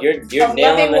 No, you're of nailing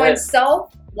loving the head.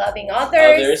 oneself, loving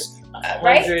others,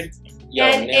 right? Yo,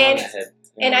 nail on the head.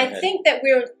 And I think that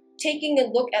we're taking a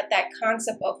look at that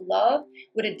concept of love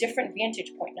with a different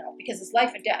vantage point now, because it's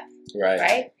life or death,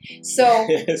 right? So,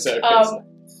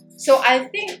 so I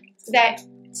think that,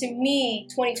 to me,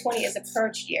 2020 is a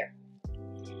purge year.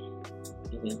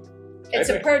 It's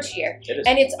a purge year,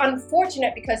 and it's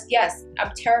unfortunate because, yes,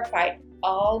 I'm terrified.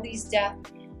 All these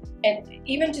deaths. And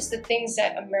even just the things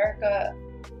that America,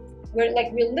 we're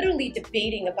literally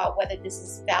debating about whether this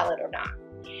is valid or not.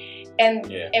 And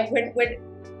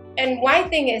my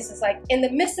thing is like, in the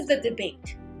midst of the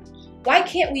debate, why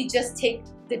can't we just take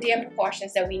the damn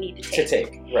precautions that we need to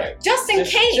take? Right. Just in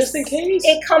case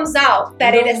it comes out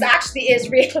that it is actually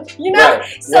Israel, you know?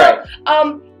 Right. So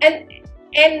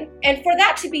and for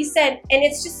that to be said, and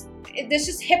there's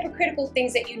just hypocritical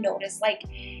things that you notice, like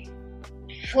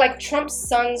Trump's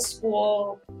son's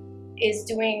school is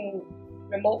doing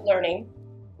remote learning,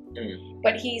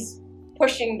 but he's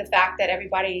pushing the fact that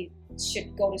everybody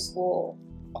should go to school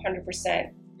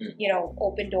 100%, you know,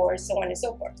 open doors, so on and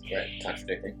so forth. Right,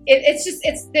 contradicting.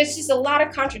 There's just a lot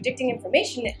of contradicting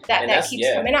information that keeps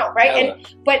coming out, right?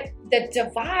 But the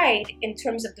divide in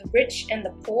terms of the rich and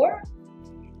the poor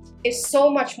is so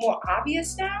much more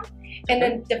obvious now, and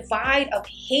the divide of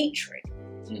hatred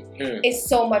is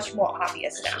so much more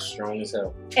obvious now. Strong as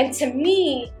hell. And to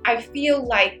me, I feel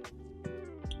like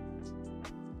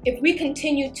if we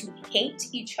continue to hate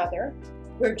each other,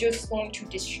 we're just going to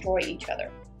destroy each other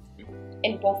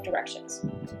in both directions.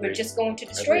 We're just going to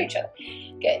destroy each other.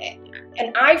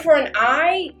 An eye for an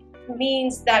eye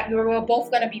means that we're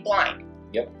both going to be blind.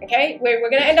 Yep. Okay? We're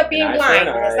going to end up being blind.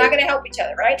 And it's not going to help each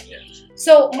other, right? Yeah.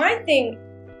 So my thing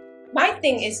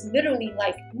is literally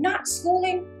like not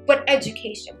schooling, but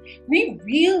education. We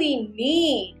really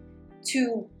need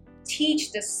to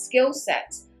teach the skill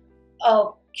sets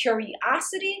of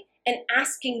curiosity and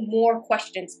asking more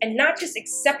questions, and not just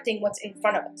accepting what's in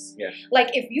front of us. Yeah. Like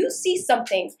if you see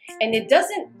something and it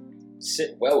doesn't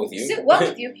sit well with you,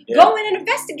 go in and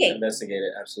investigate. Investigate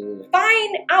it, absolutely.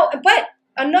 Find out. But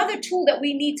another tool that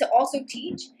we need to also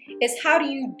teach is how do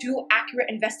you do accurate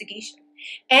investigation,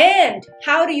 and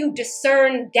how do you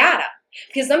discern data?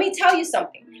 Because let me tell you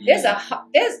something.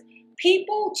 There's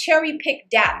people cherry pick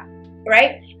data,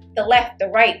 right? The left, the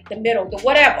right, the middle, the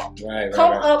whatever.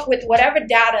 Come up with whatever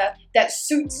data that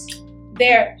suits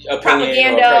their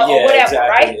propaganda or whatever,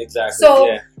 right? Exactly.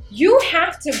 So you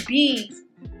have to be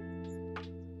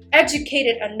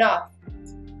educated enough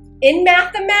in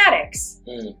mathematics,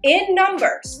 in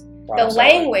numbers, the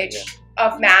language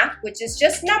of math, which is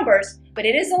just numbers, but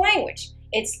it is a language.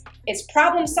 It's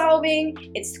problem solving,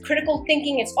 it's critical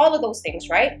thinking, it's all of those things,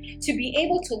 right? To be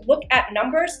able to look at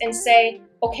numbers and say,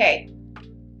 okay,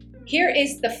 here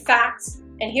is the facts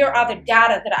and here are the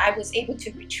data that I was able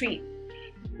to retrieve.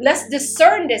 let's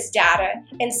discern this data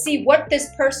and see what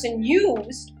this person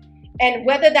used and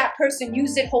whether that person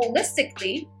used it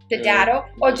holistically, the data,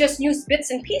 or just used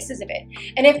bits and pieces of it.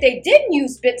 And if they didn't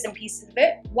use bits and pieces of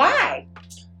it, why?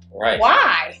 Right.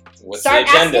 Why? What's Start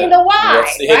the agenda? asking the why.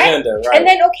 What's the agenda? Right. And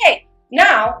then, okay,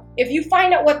 now, if you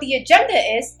find out what the agenda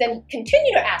is, then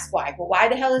continue to ask why. Well, why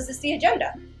the hell is this the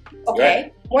agenda? Okay.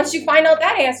 Right. Once you find out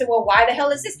that answer, well, why the hell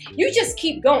is this? You just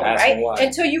keep going, Asking right? why.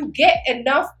 Until you get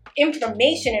enough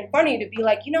information in front of you to be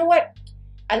like, you know what?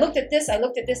 I looked at this, I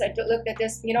looked at this, I looked at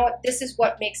this. You know what? This is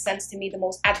what makes sense to me the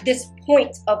most at this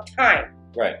point of time.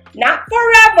 Right. Not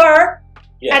forever,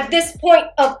 Yeah. at this point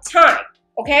of time.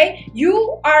 Okay?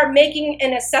 You are making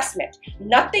an assessment.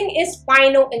 Nothing is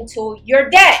final until you're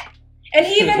dead. And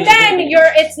even then,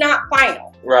 it's not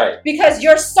final. Right. Because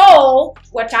your soul,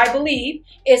 which I believe,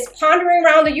 is pondering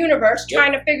around the universe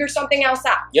trying to figure something else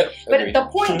out. Yep. But Agreed. the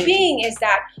point being is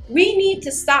that we need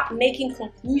to stop making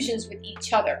conclusions with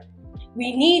each other.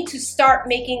 We need to start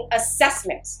making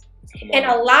assessments and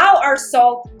allow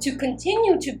ourselves to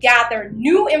continue to gather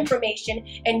new information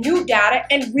and new data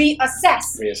and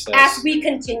reassess as we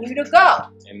continue to go.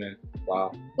 Amen.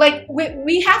 Wow. Like,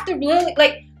 we have to really,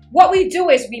 like, what we do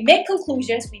is we make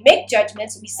conclusions, we make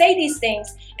judgments, we say these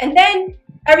things, and then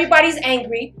everybody's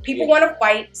angry. People want to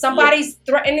fight. Somebody's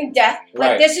threatening death.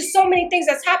 Like, there's just so many things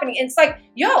that's happening. And it's like,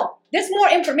 yo, there's more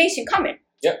information coming.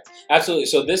 Yep, absolutely.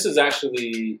 So this is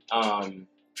actually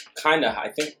kind of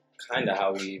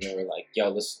how we even were like, yo,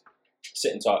 let's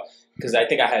sit and talk. Because I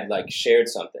think I had like shared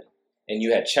something and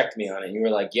you had checked me on it. And you were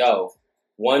like, yo,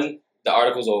 1, the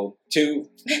article's old. 2,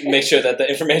 make sure that the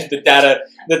information, the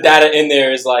data in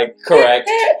there is like correct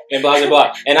and blah, blah,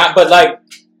 blah. And but like,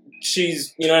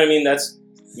 she's, you know what I mean? That's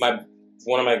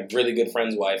one of my really good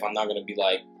friend's wife. I'm not going to be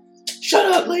like, shut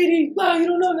up, lady. Wow, you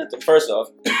don't know nothing. First off,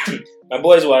 my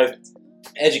boy's wife,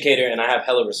 educator, and I have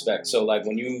hella respect. So like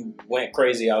when you went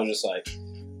crazy, I was just like,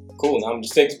 cool, now I'm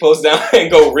just take the post down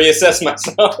and go reassess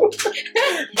myself.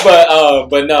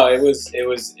 but no, it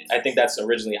was I think that's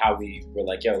originally how we were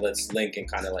like, yo, let's link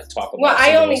and kind of like talk about. Well,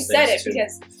 I only those said it too.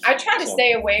 because I try to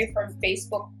stay away from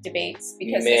Facebook debates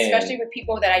because especially with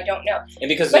people that I don't know. And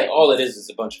because all it is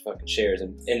a bunch of fucking shares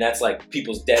and that's like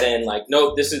people's dead end, like,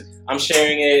 no, I'm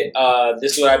sharing it,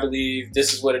 this is what I believe,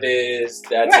 this is what it is,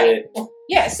 that's it.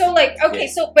 Yeah, so like, okay,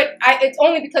 but it's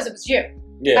only because it was you.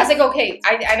 Yeah. I was like, okay,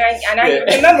 I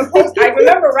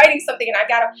remember writing something and I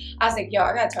was like, yo,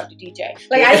 I gotta talk to DJ.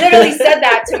 Like, I literally said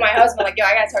that to my husband, like, yo,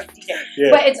 I gotta talk to DJ. Yeah.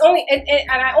 But it's only,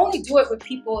 and I only do it with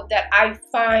people that I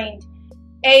find,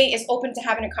 A, is open to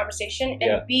having a conversation,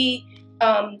 and B,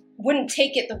 wouldn't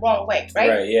take it the wrong way, right?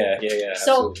 Right, yeah.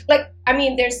 So, like, I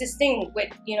mean, there's this thing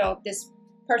with, this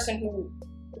person who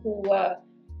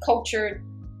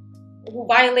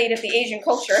violated the Asian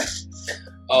culture.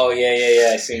 Oh,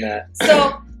 yeah, I seen that.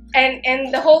 So,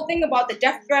 and the whole thing about the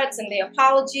death threats and the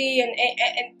apology and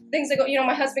things that go,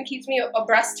 my husband keeps me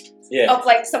abreast of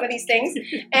like some of these things.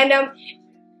 And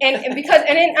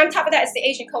then on top of that, it's the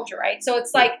Asian culture, right? So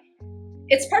it's like,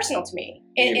 it's personal to me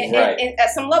at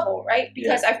some level, right?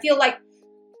 Because I feel like,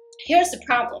 here's the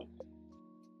problem.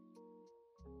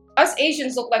 Us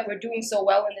Asians look like we're doing so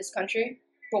well in this country,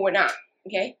 but we're not,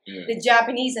 okay? The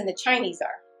Japanese and the Chinese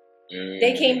are.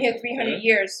 They came here 300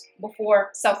 years before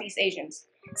Southeast Asians.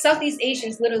 Southeast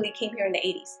Asians literally came here in the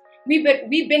 80s.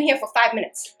 We've been here for 5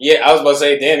 minutes. Yeah, I was about to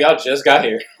say, damn, y'all just got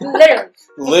here.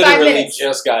 Literally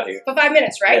just got here. For 5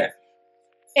 minutes, right?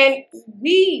 Yeah. And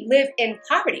we live in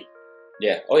poverty.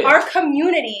 Yeah. Oh yeah. Our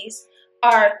communities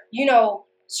are,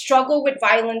 struggle with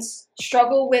violence,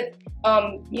 struggle with,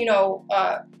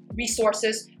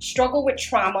 resources, struggle with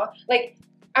trauma. Like,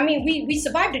 I mean, we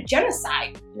survived a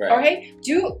genocide, okay?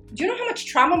 Do you know how much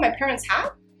trauma my parents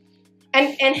have?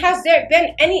 And has there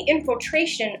been any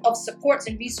infiltration of supports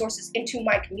and resources into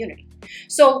my community?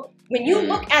 So when you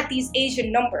look at these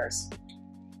Asian numbers,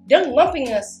 they're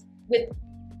lumping us with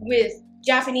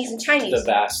Japanese and Chinese,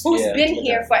 who's been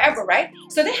here forever, right?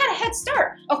 So they had a head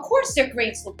start. Of course their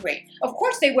grades look great. Of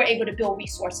course they were able to build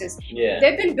resources. Yeah.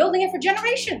 They've been building it for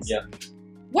generations. Yeah.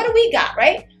 What do we got,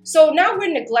 right? So now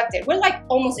we're neglected. We're like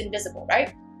almost invisible,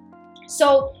 right?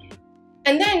 So,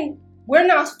 and then we're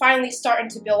now finally starting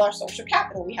to build our social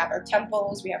capital. We have our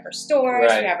temples, we have our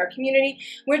stores, we have our community.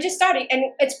 We're just starting.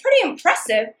 And it's pretty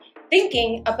impressive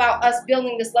thinking about us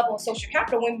building this level of social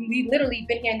capital when we literally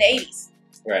been here in the 80s.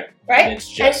 Right? And it's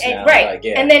just now, like,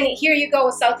 And then here you go,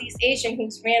 a Southeast Asian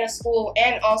who's ran a school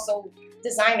and also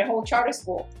designed a whole charter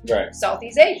school. Right.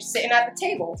 Southeast Asian, sitting at the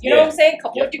table. You know what I'm saying? A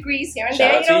couple of degrees here and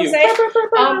there. You know what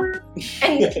I'm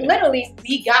saying? And literally,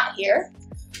 we got here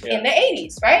in the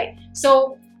 80s, right?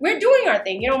 So we're doing our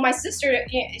thing. My sister,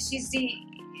 she's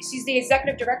she's the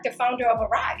executive director, founder of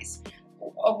Arise,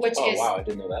 which is wow, I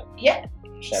didn't know that. Yeah.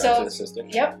 Shout out to the sister.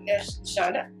 Yep,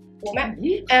 Shonda, woman.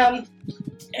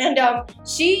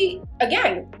 She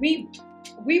again, we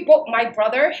both. My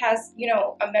brother has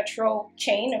a metro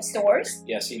chain of stores.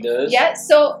 Yes, he does. Yeah.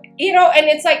 So and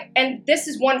it's like, and this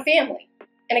is one family.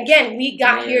 And again, we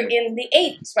got here in the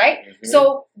 80s, right? Mm-hmm.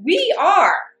 So we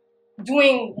are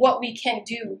doing what we can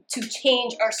do to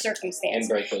change our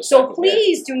circumstances. So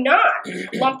please do not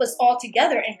lump us all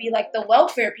together and be like the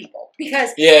welfare people,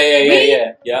 because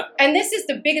yeah. And this is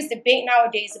the biggest debate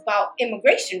nowadays about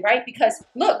immigration, right? Because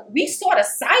look, we sought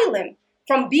asylum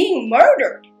from being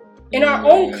murdered in our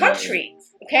own country,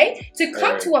 okay, to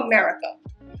come to America.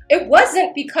 It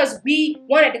wasn't because we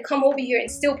wanted to come over here and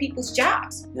steal people's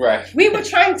jobs. Right. We were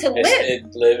trying to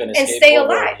live and stay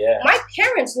alive. Yeah. My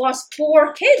parents lost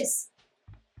 4 kids.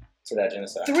 To that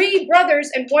genocide. 3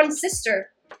 brothers and 1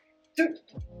 sister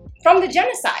from the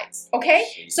genocides, okay?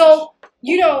 So,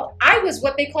 I was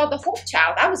what they call the hope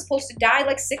child. I was supposed to die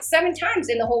like 6-7 times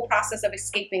in the whole process of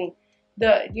escaping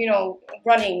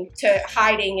running to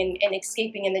hiding and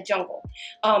escaping in the jungle.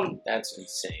 That's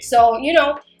insane.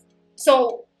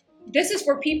 So this is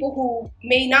for people who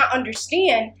may not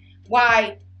understand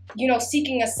why,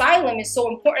 seeking asylum is so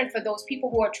important for those people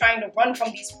who are trying to run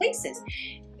from these places.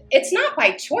 It's not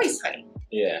by choice, honey.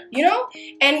 Yeah.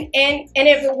 And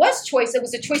if it was choice, it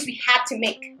was a choice we had to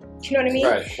make. You know what I mean?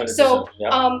 Right. 100%. So,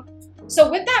 yep. So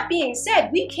with that being said,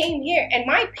 we came here and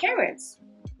my parents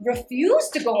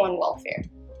refused to go on welfare.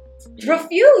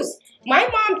 Refused. My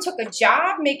mom took a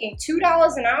job making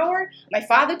 $2 an hour. My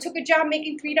father took a job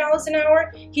making $3 an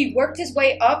hour. He worked his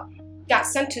way up, got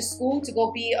sent to school to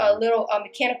go be a little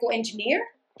mechanical engineer.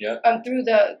 Yep.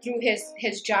 Through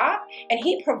his job, and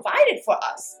he provided for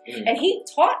us, and he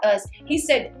taught us. He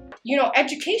said,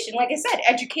 education. Like I said,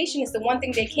 education is the one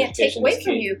thing they can't take away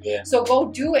from you. Yeah. So go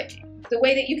do it the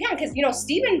way that you can, because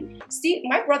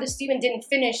my brother Stephen didn't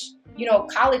finish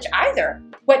college either,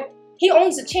 but he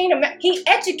owns a chain of. He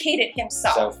educated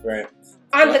himself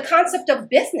on the concept of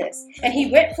business, and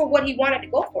he went for what he wanted to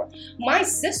go for. My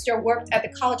sister worked at the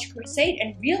College Crusade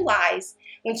and realized,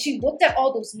 when she looked at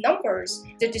all those numbers,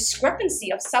 the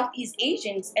discrepancy of Southeast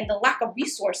Asians and the lack of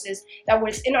resources that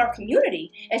was in our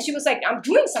community. And she was like, I'm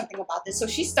doing something about this. So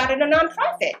she started a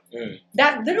nonprofit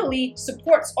that literally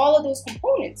supports all of those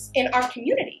components in our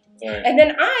community. Right. And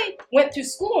then I went through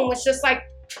school and was just like,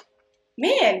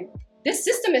 man, this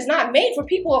system is not made for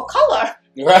people of color.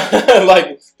 Right.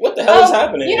 Like, what the hell is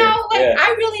happening?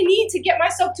 I really need to get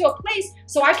myself to a place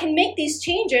so I can make these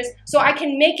changes, so I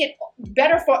can make it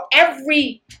better for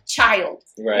every child.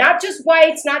 Right. Not just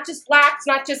whites, not just blacks,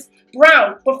 not just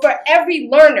brown, but for every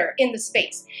learner in the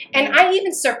space. And I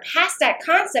even surpassed that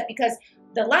concept because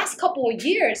the last couple of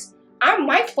years,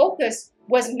 my focus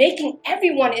was making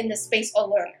everyone in the space a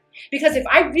learner. Because if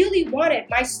I really wanted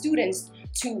my students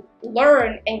to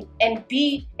learn and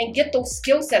get those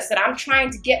skill sets that I'm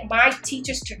trying to get my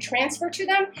teachers to transfer to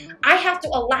them, I have to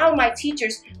allow my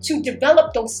teachers to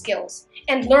develop those skills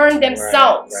and learn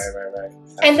themselves. Right.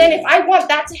 And then if I want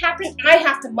that to happen, I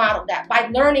have to model that by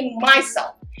learning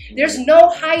myself. There's no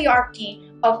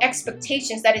hierarchy of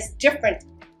expectations that is different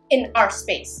in our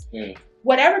space.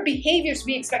 Whatever behaviors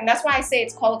we expect, and that's why I say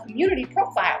it's called a community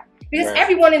profile. Because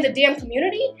everyone in the damn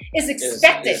community is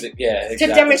expected to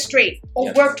demonstrate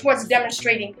or work towards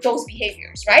demonstrating those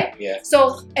behaviors, right? Yeah.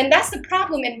 So, and that's the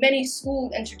problem in many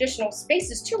school and traditional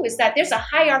spaces too, is that there's a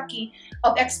hierarchy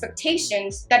of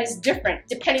expectations that is different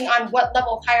depending on what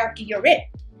level of hierarchy you're in.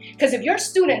 Because if you're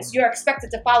students, you're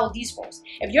expected to follow these rules.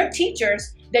 If you're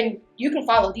teachers, then you can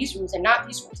follow these rules and not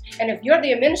these rules. And if you're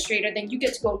the administrator, then you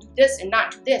get to go do this and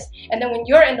not do this. And then when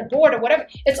you're in the board or whatever,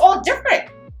 it's all different.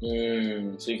 So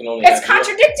you can only. It's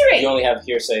contradictory. You only have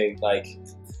hearsay,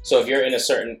 so if you're in a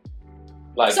certain,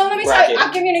 So let me tell you.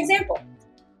 I'll give you an example.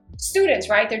 Students,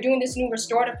 right? They're doing this new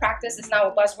restorative practice. It's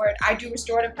now a buzzword. I do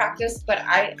restorative practice, but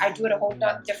I do it a whole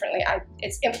lot differently.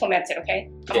 It's implemented. Okay,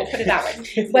 I'll put it that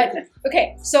way. But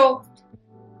okay, so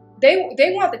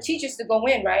they want the teachers to go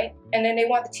in, right, and then they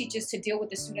want the teachers to deal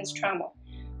with the students' trauma.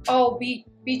 Oh, be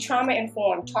trauma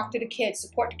informed, talk to the kids,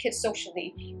 support the kids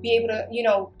socially, be able to,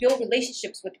 build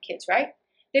relationships with the kids, right?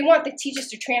 They want the teachers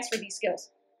to transfer these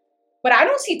skills. But I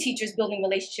don't see teachers building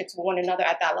relationships with one another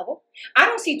at that level. I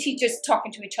don't see teachers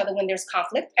talking to each other when there's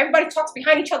conflict. Everybody talks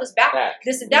behind each other's back,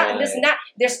 this and that, and this and that.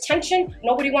 There's tension.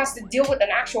 Nobody wants to deal with an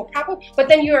actual problem. But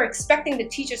then you're expecting the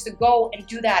teachers to go and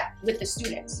do that with the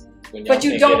students. But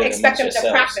you don't expect them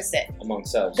to practice it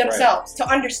themselves, to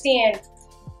understand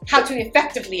how to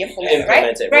effectively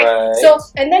implement it, right? So,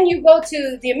 and then you go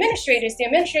to the administrators. The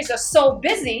administrators are so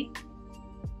busy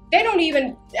they don't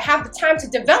even have the time to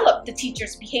develop the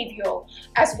teachers' behavioral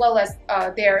as well as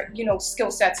their,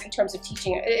 skill sets in terms of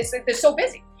teaching. It's they're so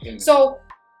busy. So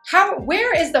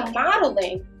where is the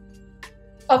modeling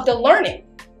of the learning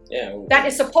that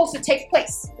is supposed to take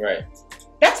place? Right.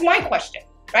 That's my question,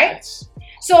 right?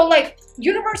 So like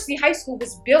university high school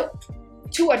was built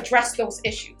to address those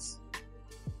issues.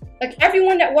 Like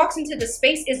everyone that walks into the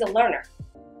space is a learner.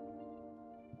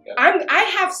 I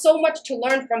have so much to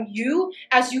learn from you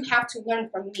as you have to learn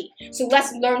from me. So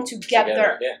let's learn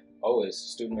together. Yeah, always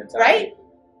student mentality. Right?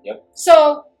 Yep.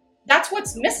 So that's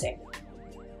what's missing,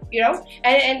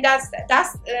 and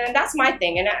that's my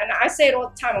thing. And I say it all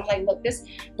the time. I'm like, look,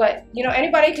 but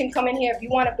anybody can come in here if you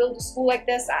want to build a school like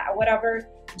this, whatever,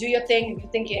 do your thing. If you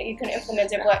think you can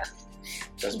implement it, but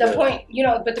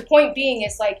the point being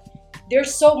is like,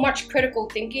 there's so much critical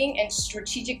thinking and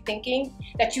strategic thinking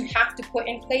that you have to put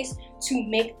in place to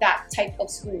make that type of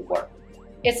school work.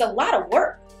 It's a lot of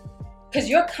work because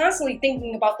you're constantly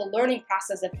thinking about the learning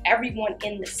process of everyone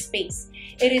in the space.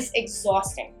 It is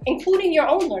exhausting, including your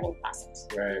own learning process.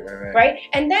 Right?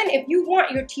 And then if you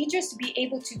want your teachers to be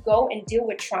able to go and deal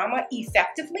with trauma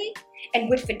effectively and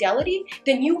with fidelity,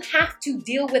 then you have to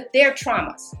deal with their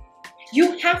traumas.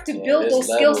 You have to build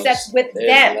those skill sets with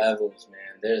them. Levels, man.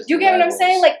 You get what I'm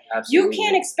saying? Like, absolutely. You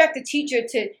can't expect a teacher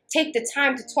to take the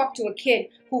time to talk to a kid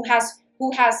who has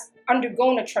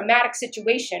undergone a traumatic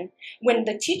situation when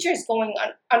the teacher is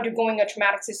undergoing a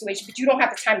traumatic situation, but you don't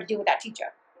have the time to deal with that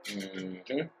teacher.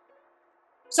 Mm-hmm.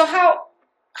 So why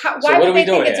would they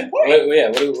think it's important?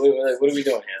 What are we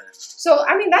doing here? So,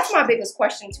 I mean, that's my biggest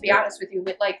question, to be honest with you,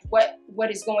 with like what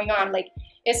is going on. Like,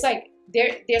 it's like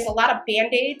there's a lot of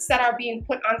Band-Aids that are being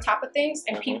put on top of things,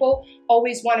 and people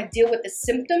always want to deal with the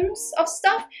symptoms of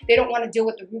stuff. They don't want to deal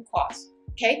with the root cause.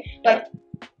 Okay? Like,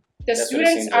 the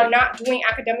students are not doing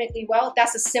academically well.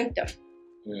 That's a symptom.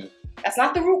 That's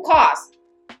not the root cause.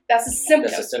 That's a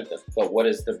symptom. That's a symptom. But what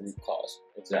is the root cause?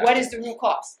 Exactly. What is the root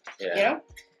cause? Yeah.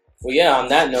 Well, yeah, on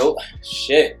that note,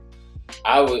 shit.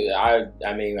 I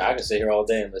mean, I could sit here all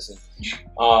day and listen.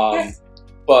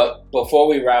 But before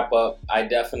we wrap up, I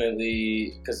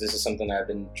definitely, because this is something I've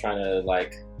been trying to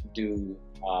like do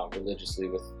religiously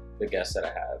with the guests that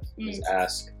I have, is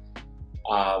ask,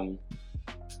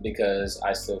 because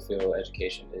I still feel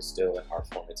education is still an art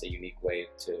form. It's a unique way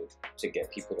to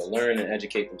get people to learn and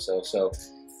educate themselves. So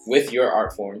with your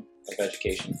art form of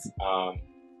education,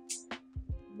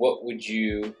 what would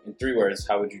you, in 3 words,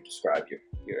 how would you describe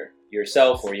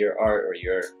yourself or your art or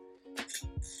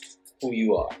who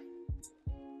you are?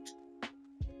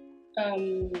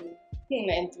 In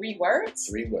 3 words?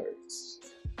 3 words.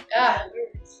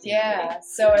 Yeah.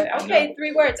 So, okay,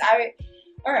 3 words.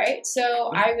 All right.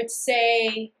 So I would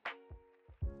say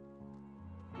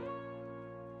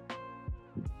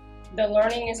the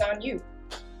learning is on you.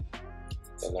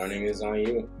 The learning is on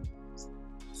you.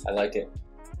 I like it.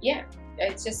 Yeah.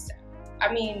 It's just,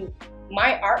 I mean,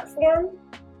 my art form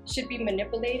should be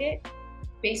manipulated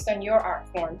based on your art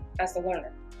form as the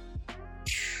learner.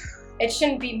 It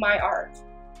shouldn't be my art.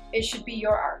 It should be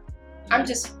your art. I'm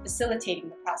just facilitating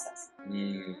the process. Do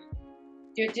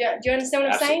you understand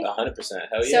what I'm saying? 100%.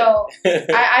 Hell yeah. So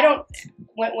I don't,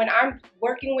 when I'm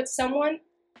working with someone,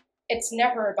 it's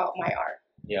never about my art.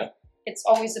 Yeah. It's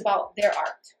always about their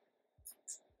art.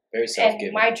 Very self-giving.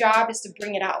 And my job is to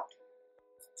bring it out,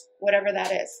 whatever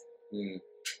that is,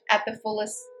 at the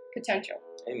fullest potential.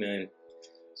 Amen.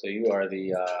 So you are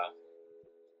the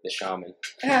shaman.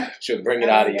 She'll bring it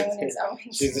out of you.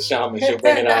 She's the shaman. She'll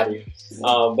bring it out of you.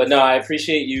 But no, I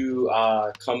appreciate you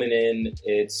coming in.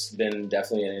 It's been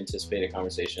definitely an anticipated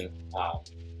conversation.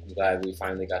 I'm glad we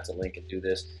finally got to link and do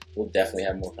this. We'll definitely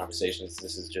have more conversations.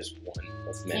 This is just one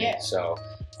of many. Yeah. So,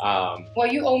 well,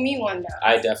 you owe me one now.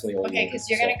 I definitely owe you. Okay, because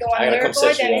you're gonna go on Lyrical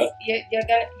Identity.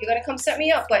 You're gonna come set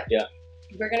me up, but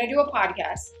we're gonna do a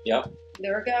podcast. Yep.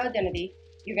 Lyrical Identity.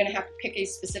 You're gonna have to pick a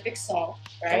specific song,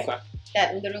 right? Okay.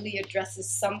 That literally addresses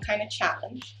some kind of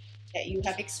challenge that you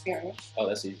have experienced. Oh,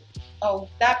 that's easy. Oh,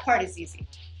 that part is easy.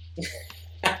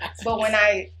 But when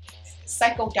I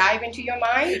psycho dive into your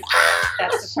mind,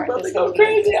 that's the part that's going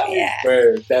crazy. Yeah.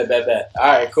 Bet. All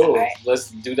right, cool. All right.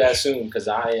 Let's do that soon because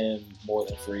I am more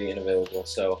than free and available.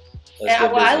 So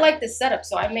I like this setup,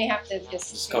 so I may have to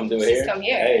just come do it here. Come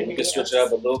here. Hey, we can switch it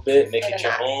up a little bit, make it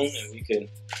your own, and we can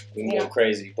go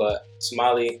crazy. But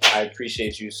Smiley, I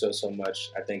appreciate you so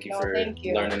much. I thank you for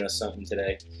learning us something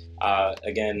today.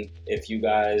 Again, if you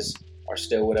guys are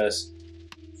still with us,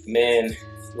 man,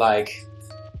 like,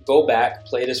 go back,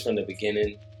 play this from the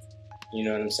beginning. You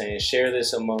know what I'm saying? Share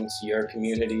this amongst your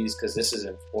communities because this is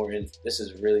important. This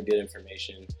is really good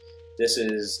information. This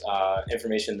is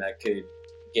information that could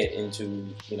get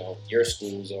into, your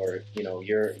schools or,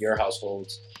 your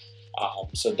households.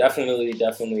 So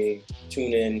definitely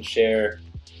tune in, share,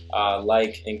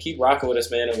 like, and keep rocking with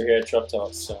us, man, over here at Truck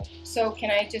Talk. So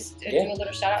can I just do a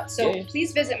little shout out? So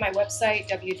please visit my website,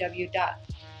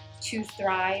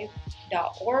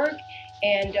 www.2THRIVE.org,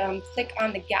 and click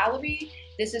on the gallery.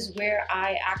 This is where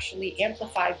I actually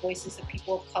amplify voices of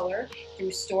people of color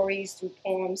through stories, through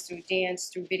poems, through dance,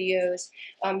 through videos.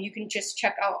 You can just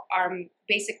check out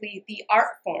basically the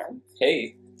art form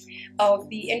of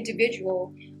the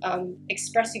individual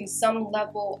expressing some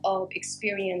level of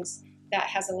experience that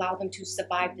has allowed them to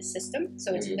survive the system.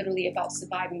 So it's literally about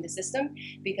surviving the system,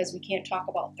 because we can't talk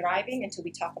about thriving until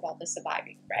we talk about the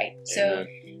surviving, right? Amen.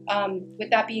 So with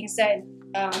that being said,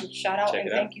 shout out and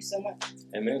thank you so much.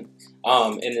 Amen.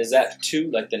 And is that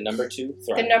 2, like the number 2?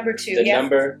 Thrive. The number 2, The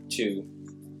number 2,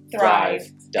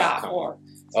 thrive.com. .org.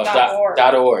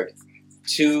 .org.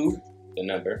 2, the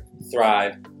number,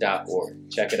 thrive.org.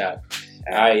 Check it out.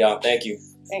 All right, y'all. Thank you.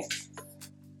 Thanks.